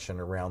protection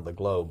around the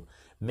globe,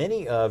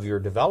 many of your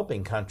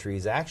developing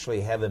countries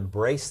actually have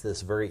embraced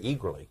this very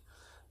eagerly.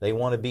 They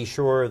want to be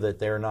sure that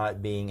they're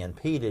not being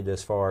impeded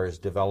as far as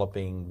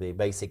developing the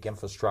basic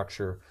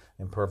infrastructure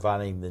and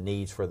providing the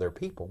needs for their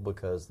people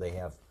because they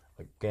have,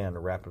 again, a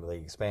rapidly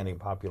expanding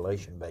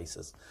population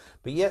basis.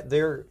 But yet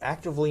they're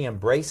actively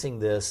embracing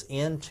this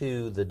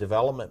into the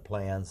development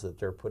plans that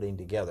they're putting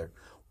together.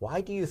 Why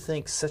do you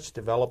think such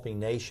developing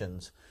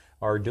nations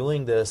are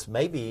doing this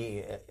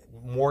maybe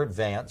more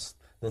advanced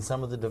than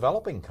some of the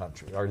developing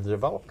countries or the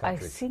developed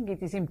countries? I think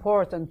it is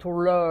important to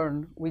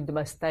learn with the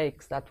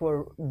mistakes that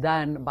were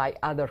done by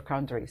other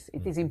countries.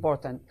 It is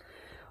important.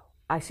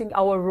 I think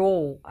our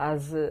role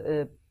as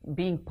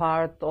being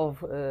part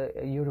of a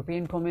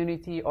European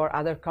community or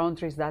other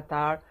countries that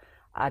are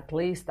at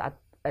least at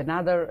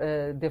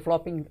another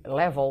developing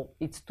level,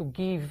 it's to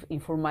give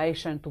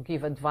information, to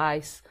give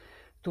advice,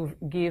 to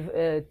give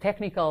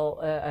technical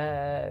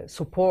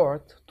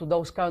support to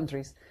those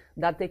countries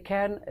that they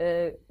can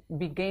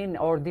begin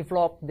or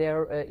develop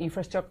their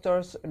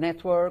infrastructures,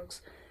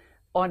 networks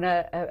on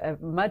a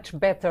much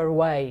better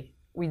way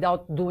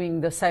without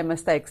doing the same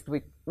mistakes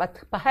but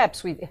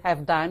perhaps we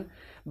have done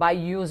by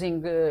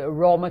using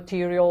raw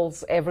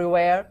materials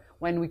everywhere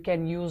when we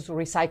can use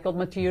recycled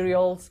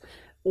materials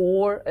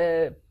or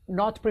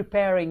not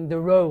preparing the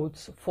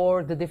roads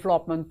for the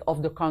development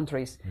of the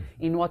countries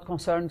in what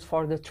concerns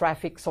for the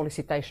traffic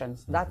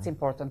solicitations. That's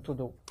important to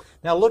do.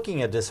 Now,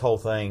 looking at this whole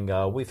thing,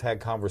 we've had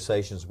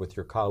conversations with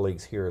your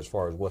colleagues here as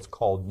far as what's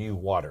called new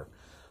water.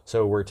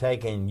 So we're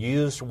taking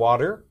used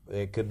water,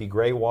 it could be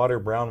gray water,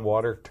 brown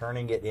water,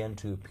 turning it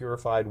into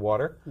purified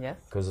water. Yes.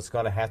 Because it's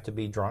going to have to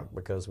be drunk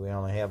because we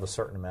only have a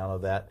certain amount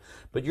of that.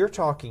 But you're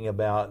talking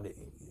about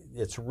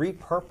it's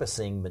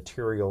repurposing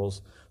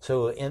materials.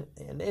 So in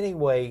any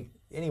way,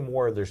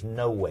 anymore, there's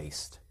no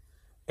waste.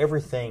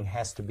 Everything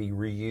has to be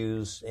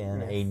reused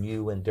in a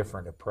new and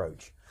different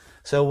approach.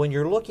 So when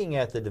you're looking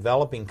at the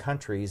developing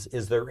countries,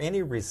 is there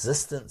any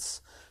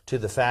resistance to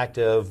the fact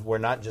of we're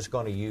not just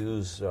going to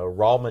use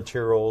raw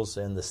materials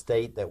in the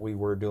state that we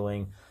were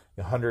doing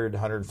 100,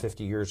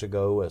 150 years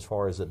ago as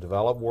far as the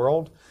developed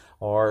world?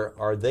 Or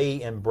are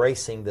they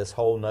embracing this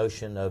whole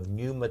notion of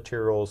new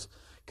materials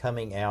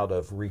coming out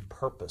of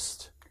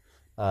repurposed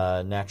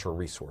natural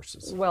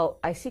resources? Well,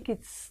 I think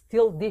it's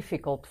still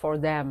difficult for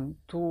them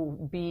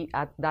to be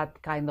at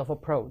that kind of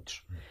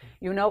approach.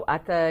 You know,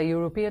 at a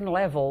European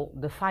level,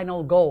 the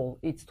final goal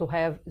is to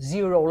have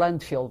zero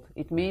landfill.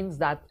 It means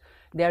that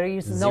there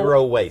is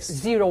zero waste.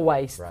 Zero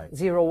waste. Right.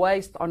 Zero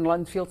waste on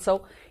landfill.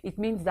 So it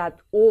means that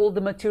all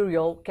the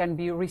material can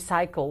be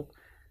recycled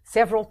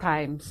several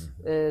times.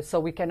 So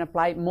we can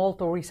apply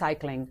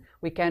multi-recycling.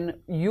 We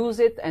can use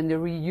it and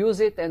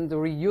reuse it and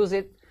reuse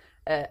it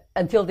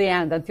until the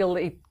end, until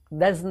it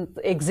doesn't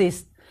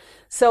exist.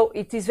 So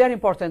it is very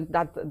important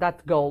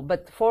that goal.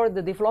 But for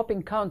the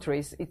developing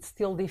countries, it's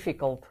still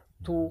difficult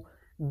to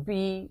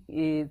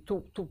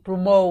to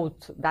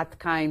promote that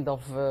kind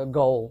of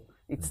goal.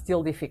 It's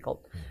still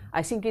difficult.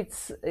 I think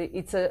it's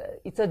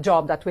a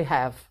job that we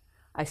have.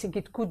 I think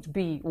it could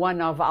be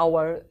one of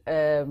our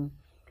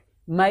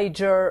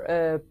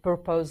major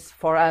purpose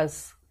for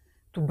us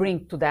to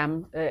bring to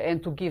them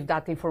and to give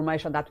that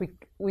information that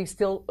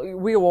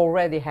we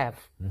already have.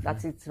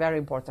 It's very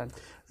important.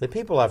 The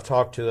people I've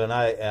talked to, and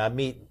I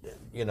meet,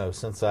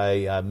 since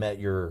I met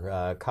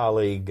your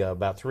colleague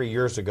about 3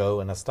 years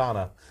ago in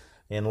Astana,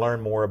 and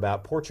learn more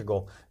about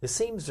Portugal. It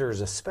seems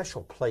there's a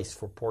special place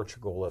for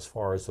Portugal as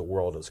far as the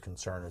world is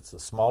concerned. It's a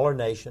smaller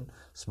nation,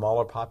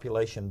 smaller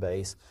population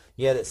base,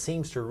 yet it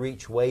seems to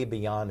reach way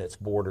beyond its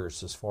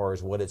borders as far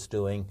as what it's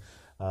doing.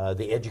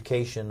 The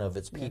education of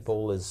its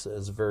people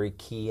is very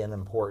key and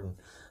important.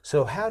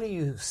 So how do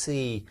you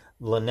see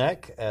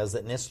LNEC as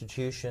an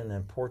institution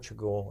and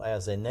Portugal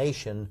as a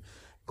nation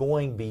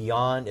going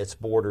beyond its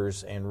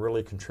borders and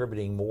really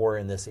contributing more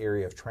in this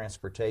area of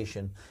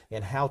transportation,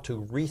 and how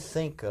to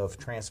rethink of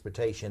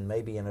transportation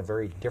maybe in a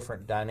very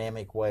different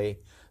dynamic way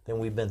than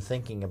we've been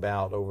thinking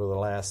about over the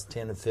last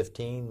 10 to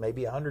 15,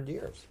 maybe 100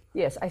 years?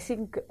 Yes, I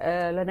think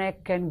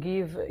LNEC can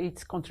give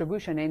its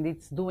contribution, and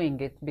it's doing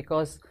it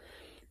because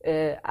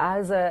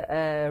as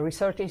a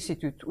research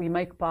institute, we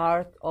make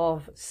part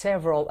of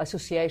several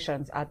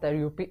associations at the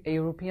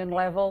European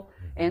level,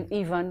 and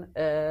even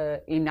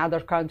in other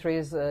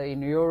countries,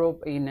 in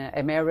Europe, in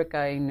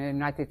America, in the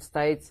United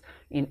States,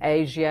 in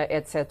Asia,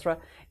 etc.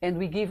 And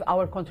we give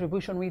our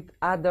contribution with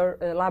other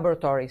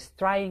laboratories,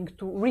 trying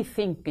to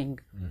rethinking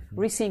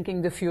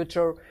the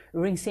future,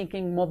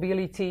 rethinking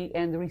mobility,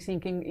 and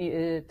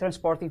rethinking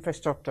transport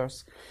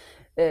infrastructures.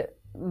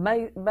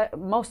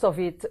 Most of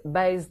it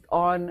based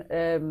on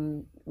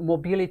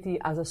mobility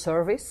as a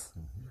service.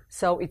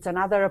 So it's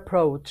another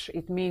approach.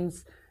 It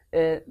means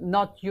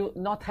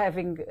not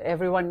having,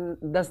 everyone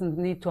doesn't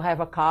need to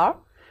have a car,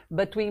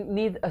 but we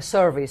need a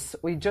service.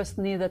 We just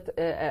needed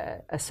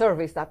a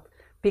service that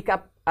pick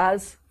up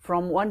us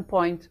from one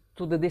point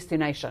to the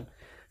destination.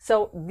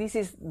 So this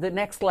is the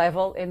next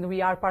level, and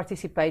we are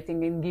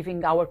participating in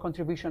giving our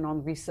contribution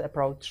on this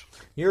approach.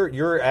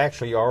 You're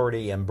actually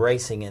already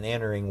embracing and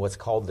entering what's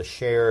called the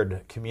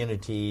shared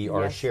community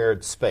or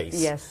shared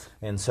space. Yes.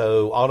 And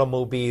so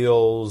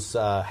automobiles,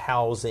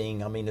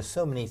 housing, I mean, there's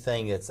so many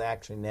things that's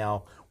actually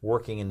now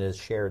working in this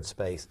shared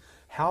space.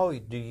 How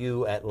do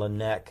you at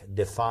LNEC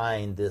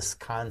define this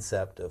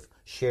concept of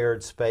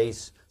shared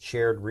space,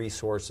 shared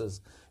resources,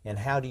 and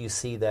how do you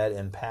see that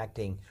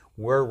impacting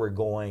where we're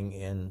going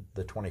in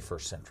the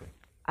 21st century?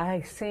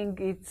 I think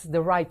it's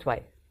the right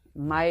way.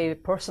 My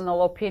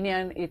personal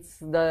opinion, it's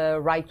the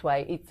right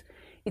way.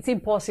 It's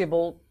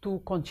impossible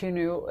to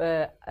continue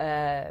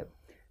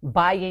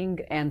buying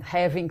and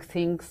having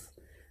things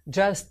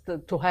just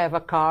to have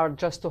a car,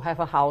 just to have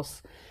a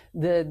house.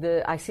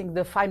 I think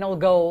the final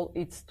goal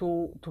is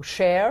to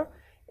share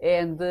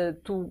and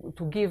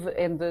to give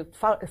and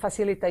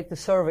facilitate the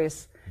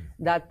service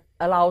that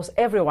allows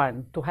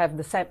everyone to have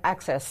the same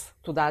access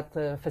to that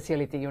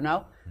facility, you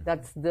know?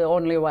 That's the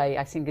only way.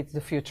 I think it's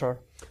the future.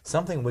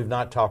 Something we've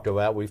not talked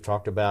about, we've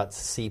talked about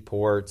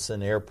seaports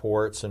and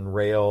airports and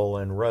rail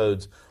and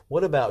roads.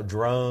 What about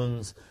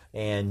drones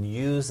and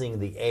using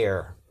the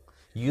air,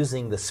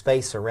 using the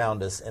space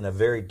around us in a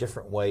very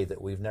different way that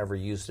we've never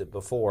used it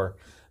before,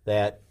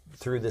 that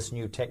through this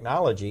new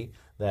technology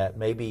that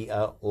maybe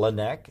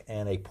LNEC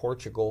and a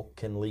Portugal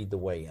can lead the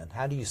way in?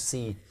 How do you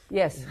see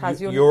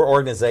your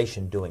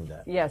organization doing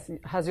that? Yes,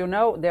 as you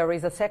know, there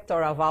is a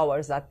sector of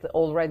ours that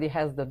already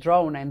has the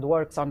drone and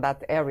works on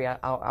that area,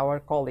 our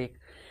colleague.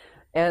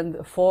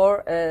 And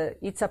for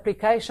its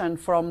application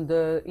from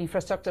the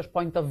infrastructure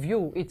point of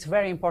view, it's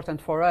very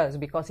important for us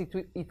because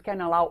it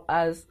can allow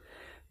us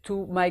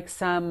to make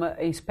some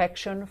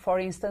inspection, for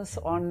instance,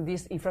 on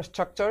these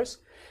infrastructures,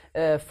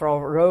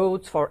 for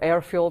roads, for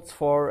airfields,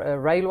 for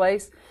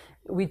railways,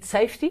 with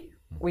safety,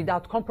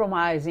 without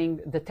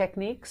compromising the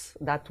techniques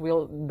that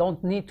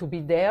don't need to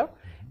be there.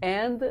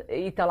 And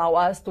it allows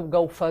us to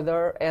go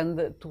further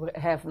and to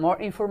have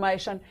more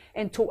information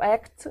and to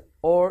act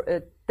or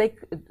take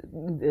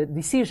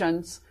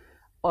decisions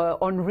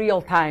on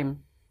real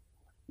time.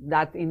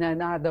 That in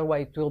another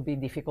way it will be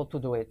difficult to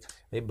do it.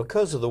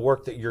 Because of the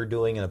work that you're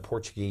doing in a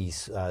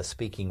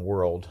Portuguese-speaking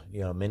world,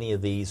 you know, many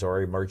of these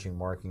are emerging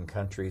market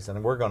countries,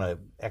 and we're going to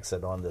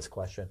exit on this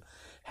question.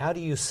 How do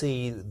you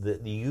see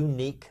the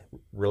unique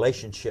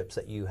relationships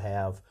that you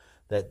have,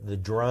 that the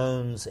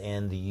drones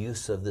and the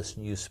use of this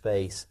new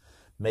space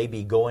may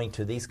be going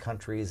to these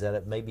countries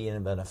at maybe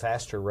at a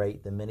faster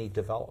rate than many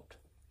developed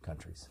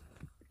countries?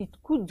 It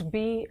could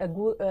be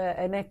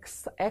an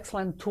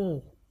excellent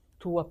tool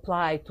to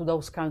apply to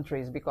those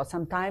countries, because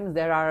sometimes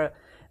there are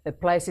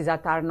places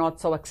that are not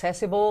so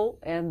accessible,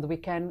 and we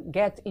can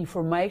get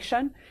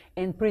information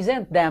and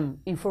present them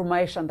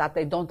information that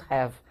they don't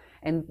have,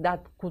 and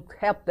that could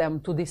help them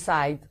to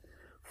decide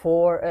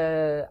for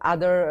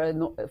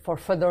for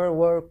further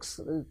works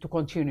to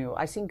continue.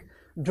 I think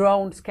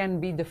drones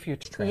can be the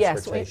future.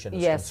 Transportation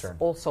is concerned.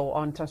 Also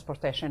on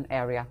transportation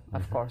area,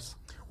 of course.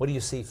 What do you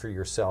see for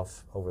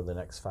yourself over the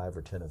next 5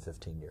 or 10 or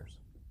 15 years?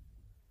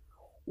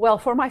 Well,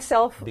 for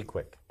myself, be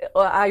quick.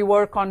 I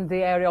work on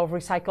the area of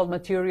recycled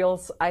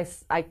materials.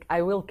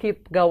 I will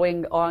keep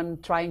going on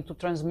trying to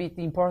transmit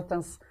the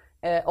importance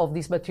of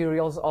these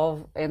materials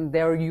and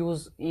their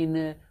use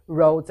in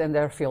roads and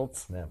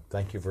airfields. Yeah,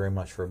 thank you very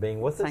much for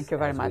being with us. Thank you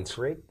very much. We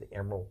create the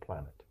Emerald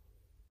Planet.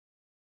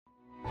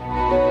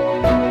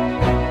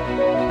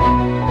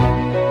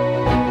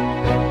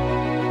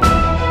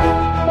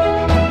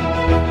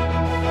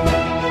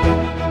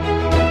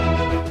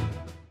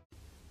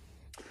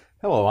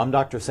 Hello, I'm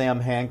Dr. Sam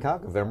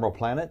Hancock of Emerald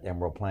Planet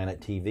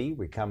TV.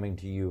 We're coming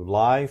to you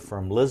live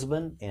from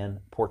Lisbon in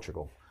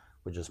Portugal,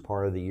 which is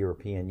part of the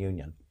European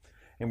Union.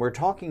 And we're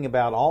talking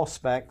about all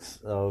aspects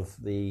of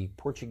the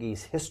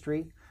Portuguese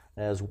history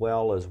as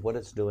well as what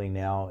it's doing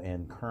now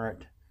in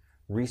current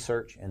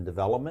research and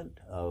development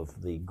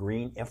of the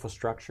green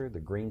infrastructure, the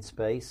green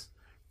space,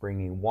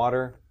 bringing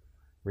water,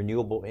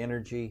 renewable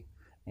energy,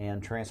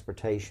 and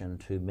transportation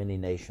to many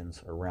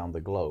nations around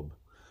the globe.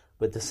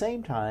 But at the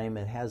same time,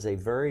 it has a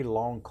very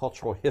long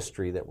cultural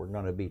history that we're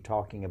going to be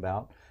talking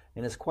about,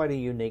 and it's quite a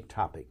unique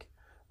topic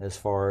as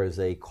far as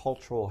a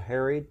cultural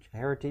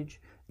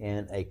heritage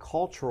and a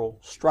cultural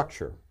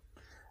structure.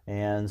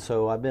 And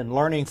so I've been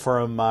learning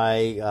from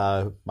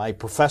my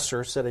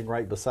professor sitting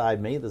right beside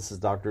me. This is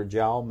Dr.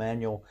 Joao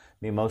Manuel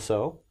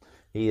Mimoso.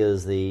 He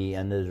is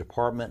in the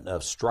Department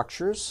of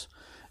Structures,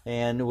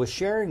 and was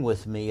sharing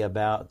with me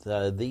about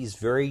these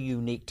very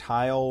unique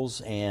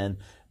tiles and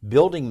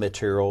building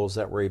materials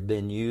that were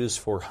been used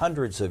for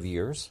hundreds of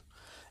years.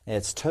 And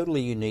it's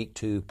totally unique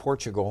to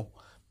Portugal,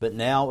 but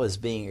now is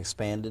being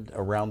expanded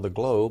around the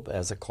globe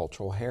as a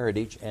cultural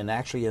heritage and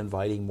actually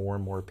inviting more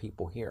and more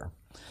people here.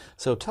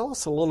 So tell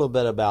us a little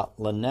bit about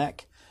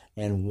LNEC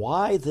and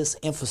why this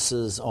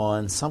emphasis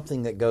on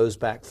something that goes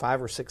back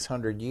 500 or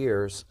 600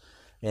 years,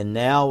 and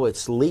now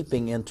it's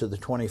leaping into the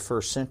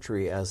 21st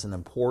century as an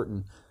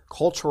important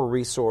cultural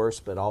resource,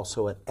 but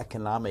also an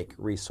economic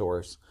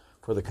resource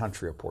for the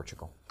country of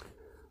Portugal.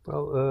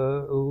 Well,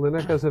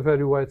 LNEC has a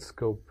very wide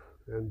scope,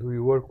 and we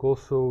work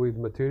also with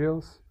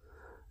materials,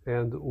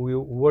 and we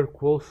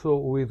work also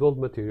with old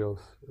materials,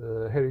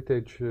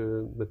 heritage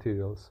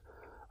materials.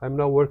 I'm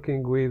now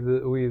working with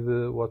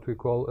what we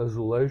call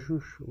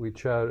azulejos,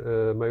 which are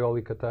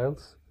maiolica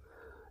tiles,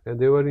 and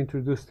they were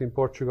introduced in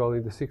Portugal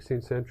in the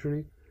 16th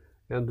century,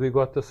 and we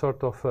got a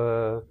sort of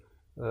a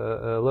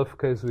love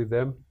case with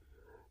them,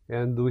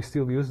 and we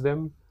still use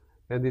them.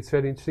 And it's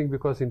very interesting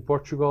because in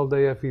Portugal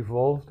they have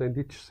evolved, and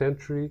each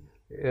century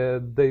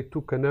they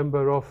took a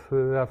number of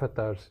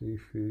avatars,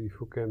 if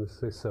you can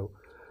say so.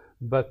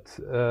 But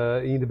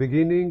in the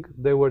beginning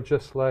they were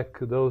just like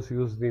those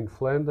used in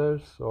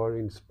Flanders or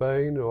in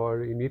Spain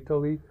or in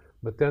Italy,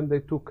 but then they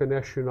took a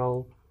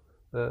national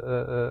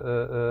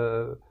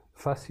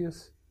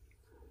facies.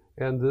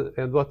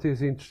 And what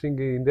is interesting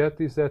in that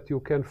is that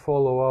you can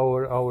follow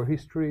our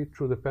history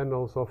through the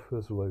panels of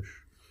azulejo.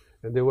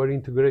 And they were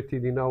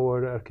integrated in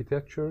our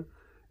architecture,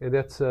 and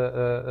that's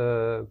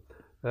a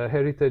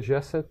heritage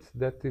asset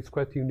that is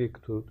quite unique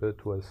to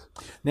us.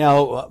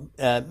 Now,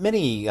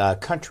 many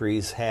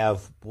countries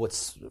have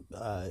what's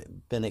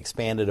been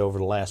expanded over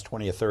the last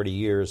 20 or 30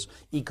 years,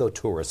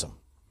 ecotourism.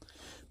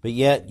 But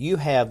yet you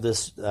have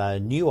this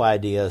new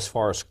idea as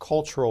far as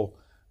cultural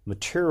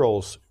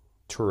materials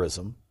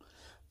tourism,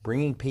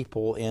 bringing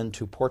people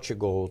into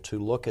Portugal to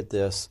look at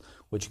this,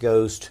 which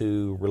goes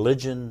to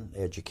religion,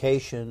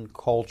 education,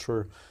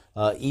 culture,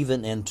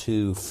 even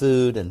into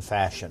food and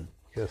fashion.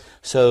 Yes.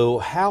 So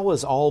how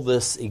was all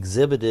this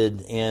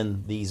exhibited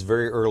in these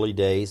very early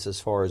days as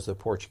far as the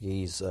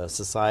Portuguese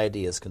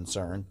society is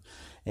concerned?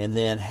 And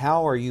then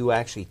how are you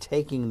actually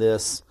taking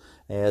this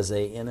as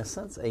in a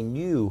sense, a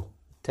new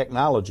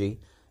technology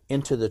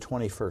into the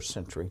 21st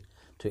century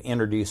to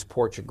introduce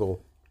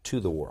Portugal to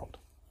the world?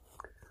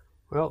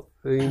 Well,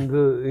 in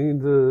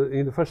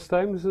the first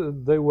times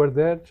they were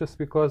there just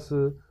because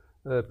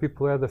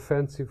people had a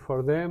fancy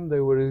for them. They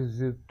were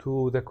easy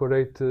to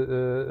decorate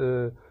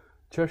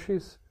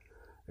churches,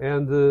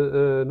 and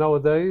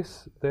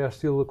nowadays they are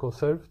still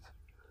conserved.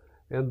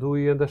 And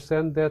we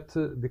understand that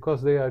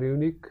because they are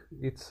unique,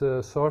 it's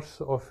a source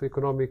of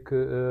economic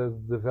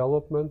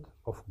development,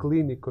 of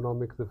clean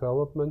economic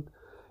development,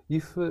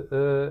 if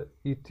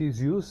it is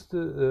used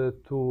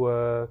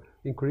to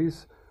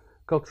increase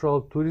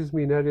cultural tourism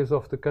in areas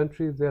of the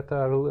country that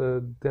are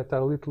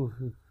little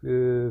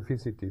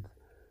visited,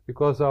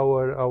 because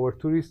our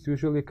tourists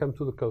usually come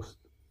to the coast.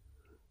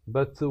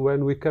 But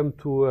when we come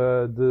to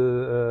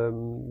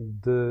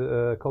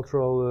the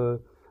cultural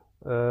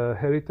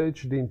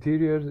heritage, the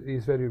interior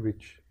is very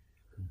rich.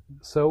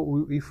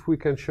 So if we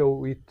can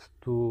show it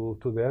to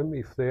them,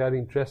 if they are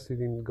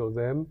interested in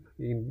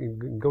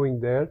going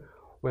there,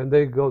 when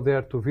they go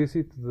there to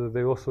visit,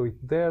 they also eat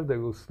there, they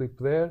will sleep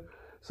there.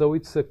 So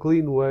it's a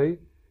clean way,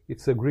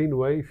 it's a green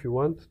way, if you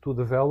want, to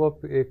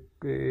develop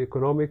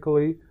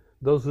economically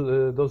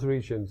those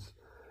regions.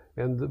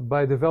 And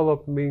by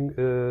developing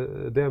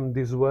them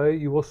this way,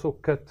 you also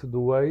cut the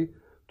way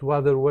to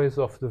other ways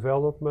of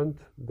development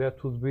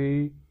that would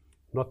be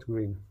not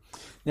green.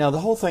 Now, the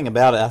whole thing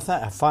about it,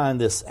 I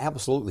find this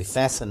absolutely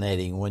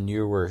fascinating when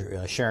you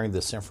were sharing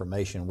this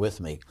information with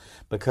me,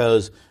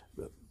 because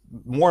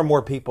more and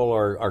more people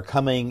are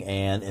coming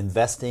and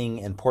investing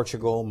in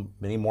Portugal.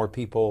 Many more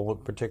people,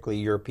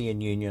 particularly European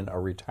Union, are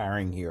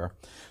retiring here.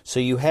 So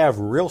you have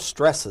real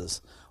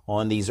stresses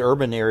on these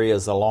urban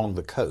areas along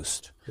the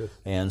coast. Yes.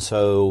 And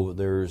so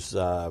there's,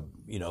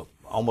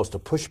 almost a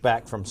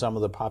pushback from some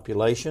of the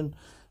population.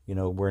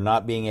 We're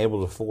not being able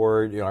to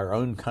afford our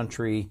own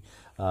country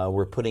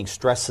We're putting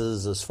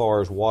stresses as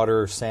far as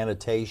water,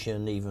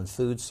 sanitation, even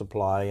food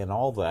supply and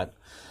all that.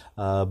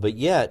 But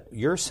yet,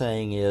 you're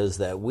saying is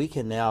that we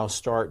can now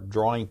start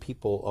drawing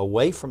people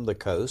away from the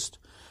coast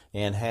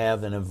and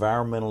have an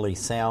environmentally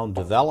sound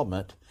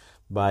development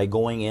by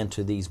going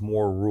into these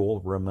more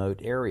rural,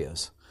 remote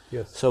areas.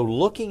 Yes. So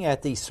looking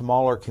at these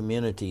smaller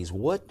communities,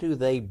 what do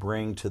they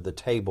bring to the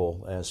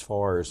table as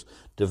far as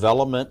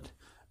development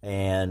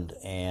and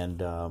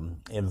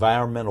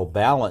environmental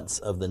balance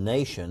of the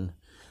nation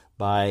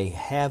by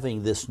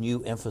having this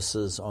new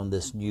emphasis on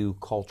this new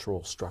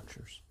cultural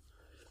structures?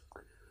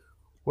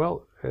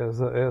 Well,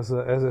 as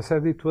I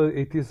said,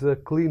 it is a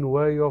clean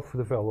way of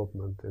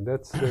development, and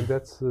that's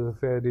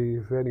very,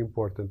 very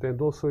important. And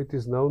also, it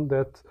is known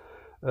that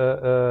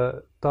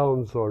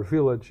towns or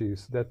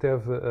villages that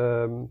have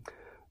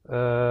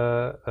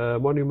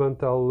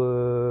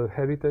monumental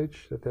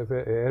heritage, that have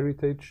a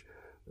heritage,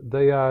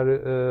 they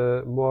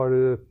are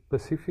more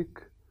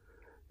pacific,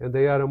 and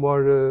they are a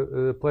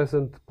more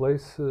pleasant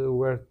place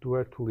where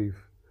to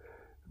live.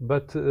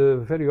 But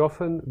very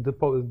often the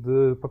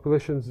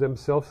populations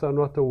themselves are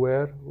not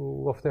aware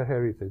of their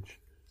heritage.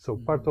 So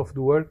part of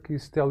the work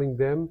is telling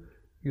them,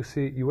 you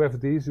see, you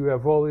have this, you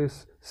have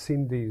always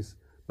seen this,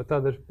 but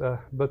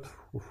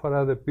for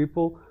other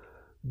people,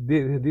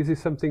 this is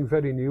something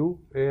very new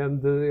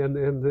and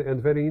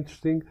very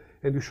interesting,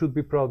 and you should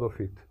be proud of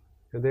it.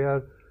 And they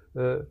are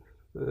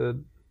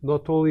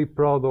not only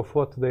proud of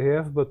what they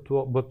have, but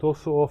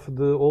also of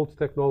the old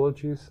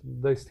technologies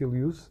they still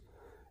use.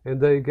 And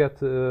they get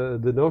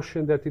the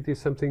notion that it is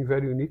something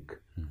very unique,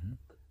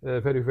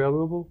 very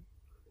valuable,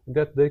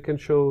 that they can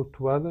show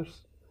to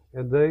others,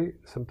 and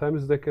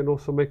sometimes they can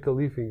also make a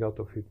living out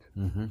of it.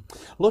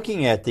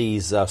 Looking at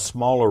these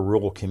smaller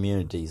rural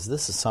communities,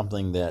 this is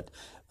something that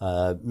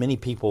many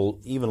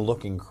people, even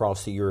looking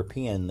across the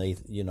European, they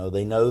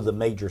know the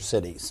major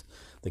cities,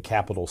 the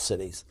capital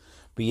cities,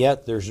 but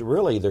yet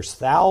there's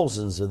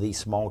thousands of these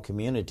small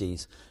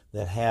communities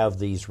that have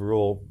these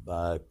rural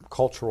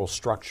cultural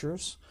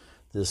structures,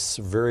 this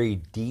very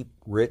deep,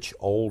 rich,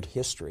 old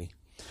history.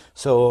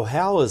 So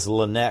how is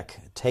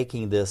LNEC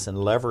taking this and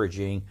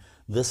leveraging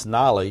this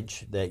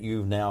knowledge that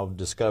you've now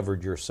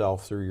discovered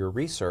yourself through your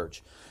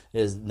research,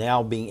 is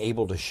now being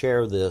able to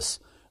share this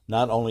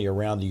not only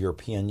around the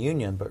European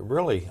Union, but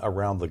really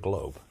around the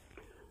globe?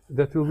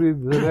 That will be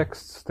the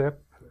next step,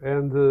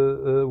 and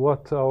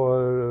what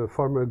our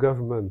former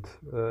government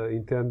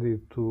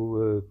intended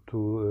to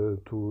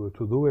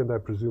do, and I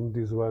presume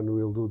this one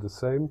will do the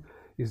same,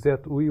 is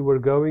that we were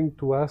going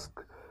to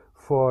ask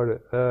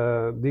for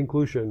the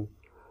inclusion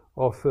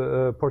of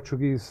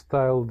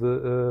Portuguese-styled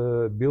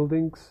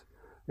buildings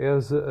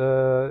as in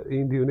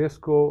the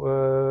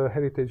UNESCO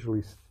heritage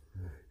list.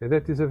 And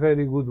that is a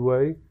very good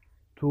way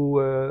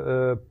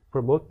to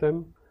promote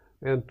them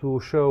and to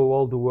show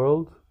all the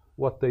world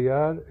what they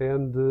are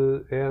and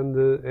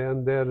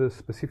their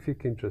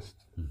specific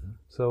interest.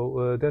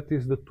 So that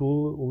is the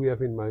tool we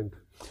have in mind.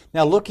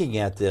 Now, looking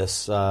at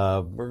this,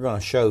 we're going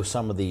to show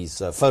some of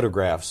these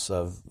photographs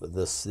of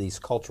these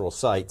cultural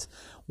sites.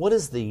 What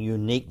is the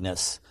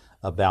uniqueness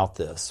about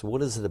this?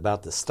 What is it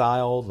about the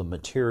style, the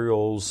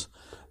materials,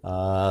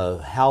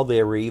 how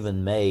they were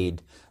even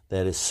made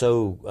that is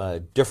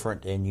so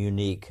different and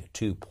unique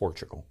to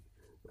Portugal?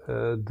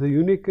 The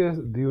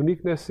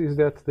uniqueness is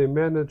that they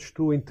managed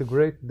to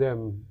integrate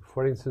them,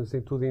 for instance,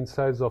 into the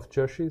insides of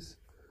churches,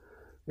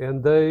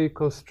 and they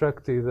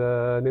constructed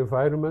an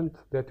environment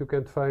that you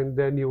can't find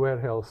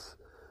anywhere else,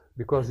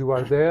 because you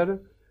are there,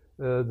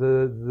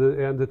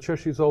 and the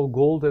church is all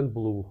gold and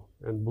blue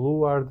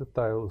are the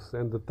tiles,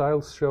 and the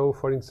tiles show,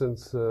 for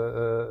instance,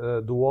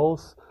 the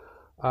walls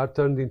are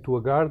turned into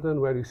a garden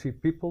where you see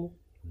people.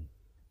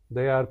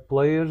 They are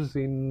players,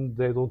 they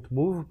don't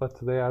move, but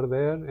they are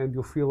there, and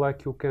you feel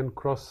like you can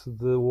cross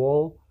the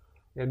wall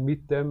and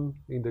meet them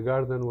in the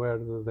garden where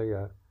they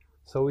are.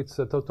 So it's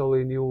a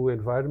totally new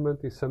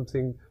environment. It's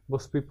something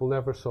most people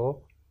never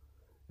saw,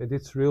 and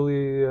it's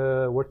really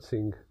worth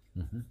seeing.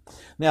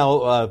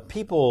 Now,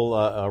 people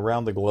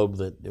around the globe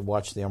that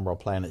watch the Emerald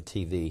Planet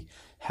TV,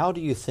 how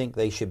do you think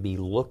they should be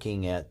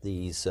looking at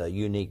these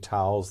unique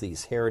tiles,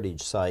 these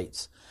heritage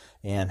sites,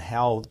 and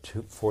how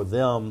for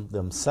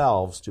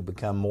themselves to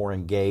become more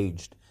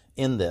engaged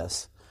in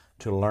this,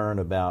 to learn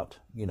about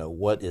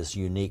what is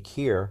unique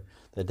here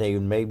that they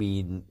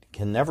maybe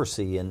can never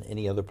see in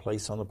any other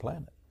place on the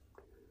planet?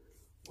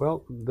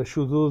 Well, they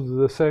should do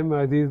the same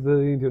I did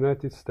in the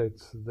United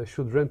States. They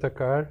should rent a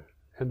car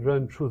and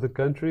run through the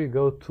country,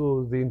 go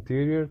to the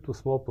interior, to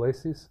small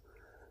places.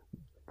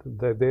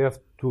 They have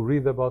to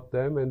read about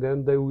them, and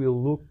then they will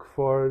look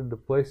for the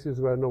places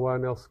where no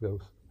one else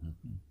goes.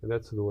 And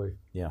that's the way.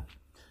 Yeah.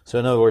 So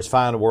in other words,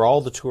 find where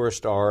all the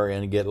tourists are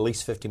and get at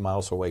least 50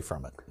 miles away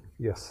from it.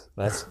 Yes.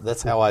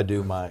 That's how I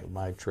do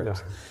my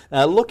trips.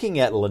 Yeah. Looking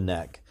at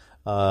LNEC,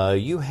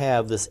 you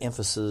have this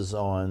emphasis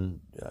on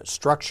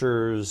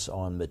structures,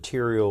 on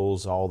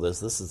materials, all this.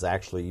 This is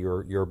actually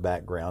your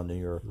background and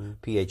your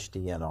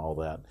PhD and all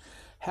that.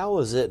 How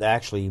is it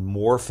actually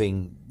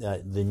morphing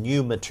the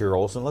new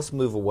materials? And let's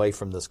move away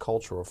from this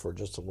cultural for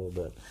just a little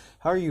bit.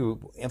 How are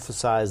you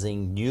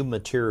emphasizing new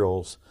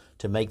materials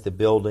to make the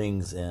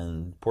buildings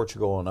in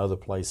Portugal and other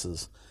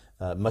places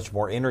much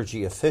more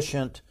energy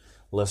efficient,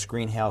 less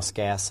greenhouse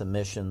gas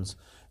emissions,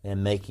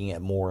 and making it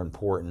more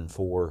important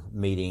for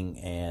meeting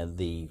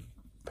the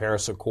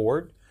Paris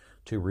Accord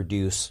to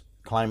reduce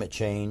climate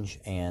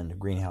change and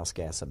greenhouse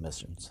gas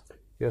emissions?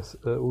 Yes,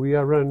 we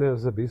are run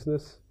as a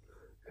business,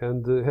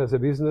 and as a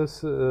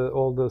business,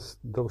 all those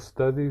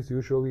studies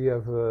usually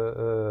have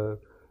a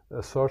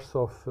source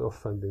of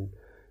funding,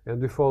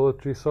 and we follow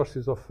three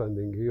sources of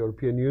funding: the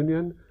European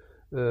Union,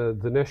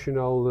 the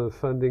National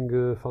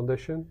Funding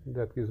Foundation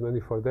that gives money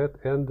for that,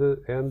 and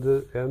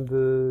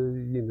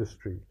the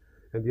industry.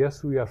 And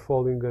yes, we are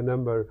following a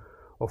number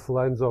of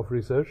lines of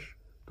research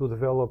to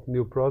develop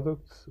new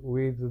products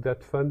with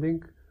that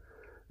funding.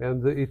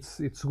 And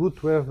it's good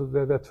to have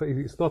that.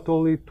 It's not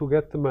only to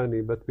get the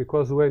money, but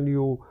because when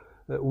you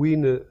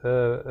win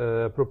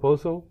a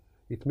proposal,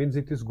 it means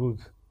it is good.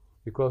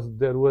 Because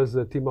there was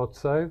a team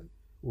outside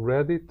who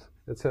read it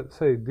and said,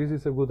 "Say, this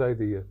is a good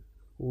idea.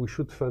 We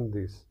should fund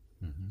this."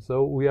 Mm-hmm.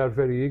 So we are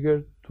very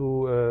eager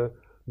to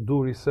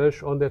do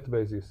research on that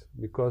basis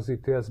because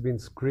it has been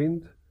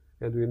screened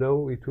and we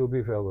know it will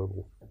be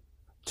valuable.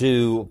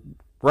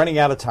 Running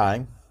out of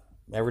time.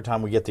 Every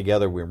time we get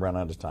together, we run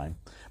out of time.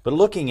 But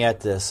looking at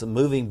this,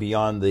 moving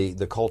beyond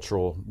the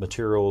cultural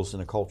materials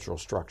and the cultural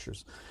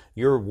structures,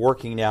 you're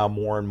working now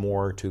more and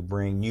more to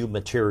bring new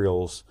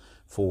materials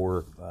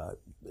for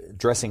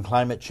addressing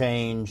climate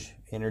change,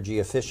 energy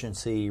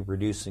efficiency,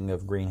 reducing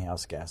of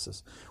greenhouse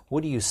gases.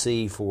 What do you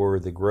see for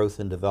the growth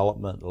and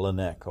development of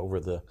LNEC over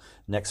the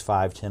next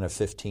 5, 10, or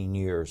 15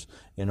 years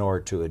in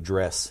order to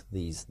address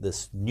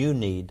this new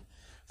need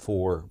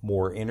for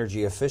more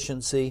energy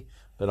efficiency,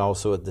 but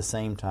also at the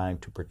same time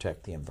to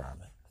protect the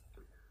environment?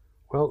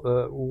 Well,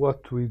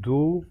 what we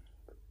do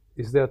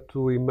is that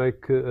we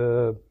make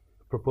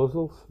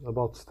proposals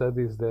about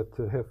studies that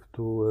have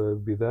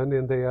to be done,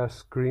 and they are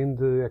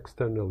screened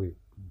externally,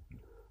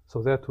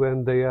 so that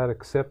when they are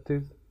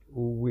accepted,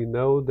 we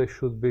know they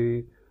should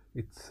be.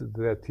 It's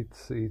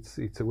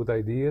a good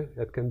idea.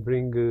 It can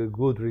bring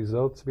good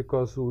results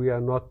because we are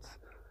not,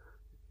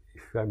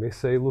 if I may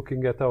say,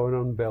 looking at our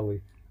own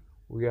belly.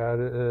 We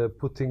are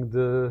putting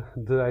the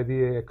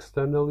idea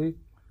externally,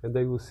 and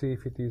they will see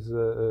if it is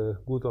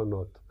good or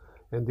not.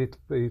 And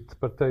it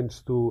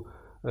pertains to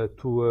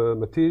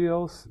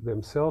materials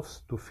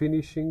themselves, to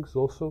finishings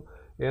also,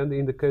 and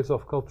in the case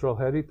of cultural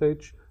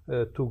heritage,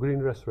 to green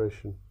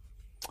restoration.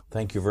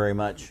 Thank you very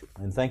much,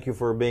 and thank you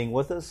for being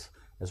with us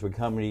as we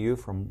come to you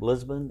from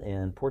Lisbon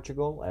and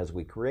Portugal as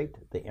we create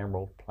the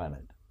Emerald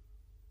Planet.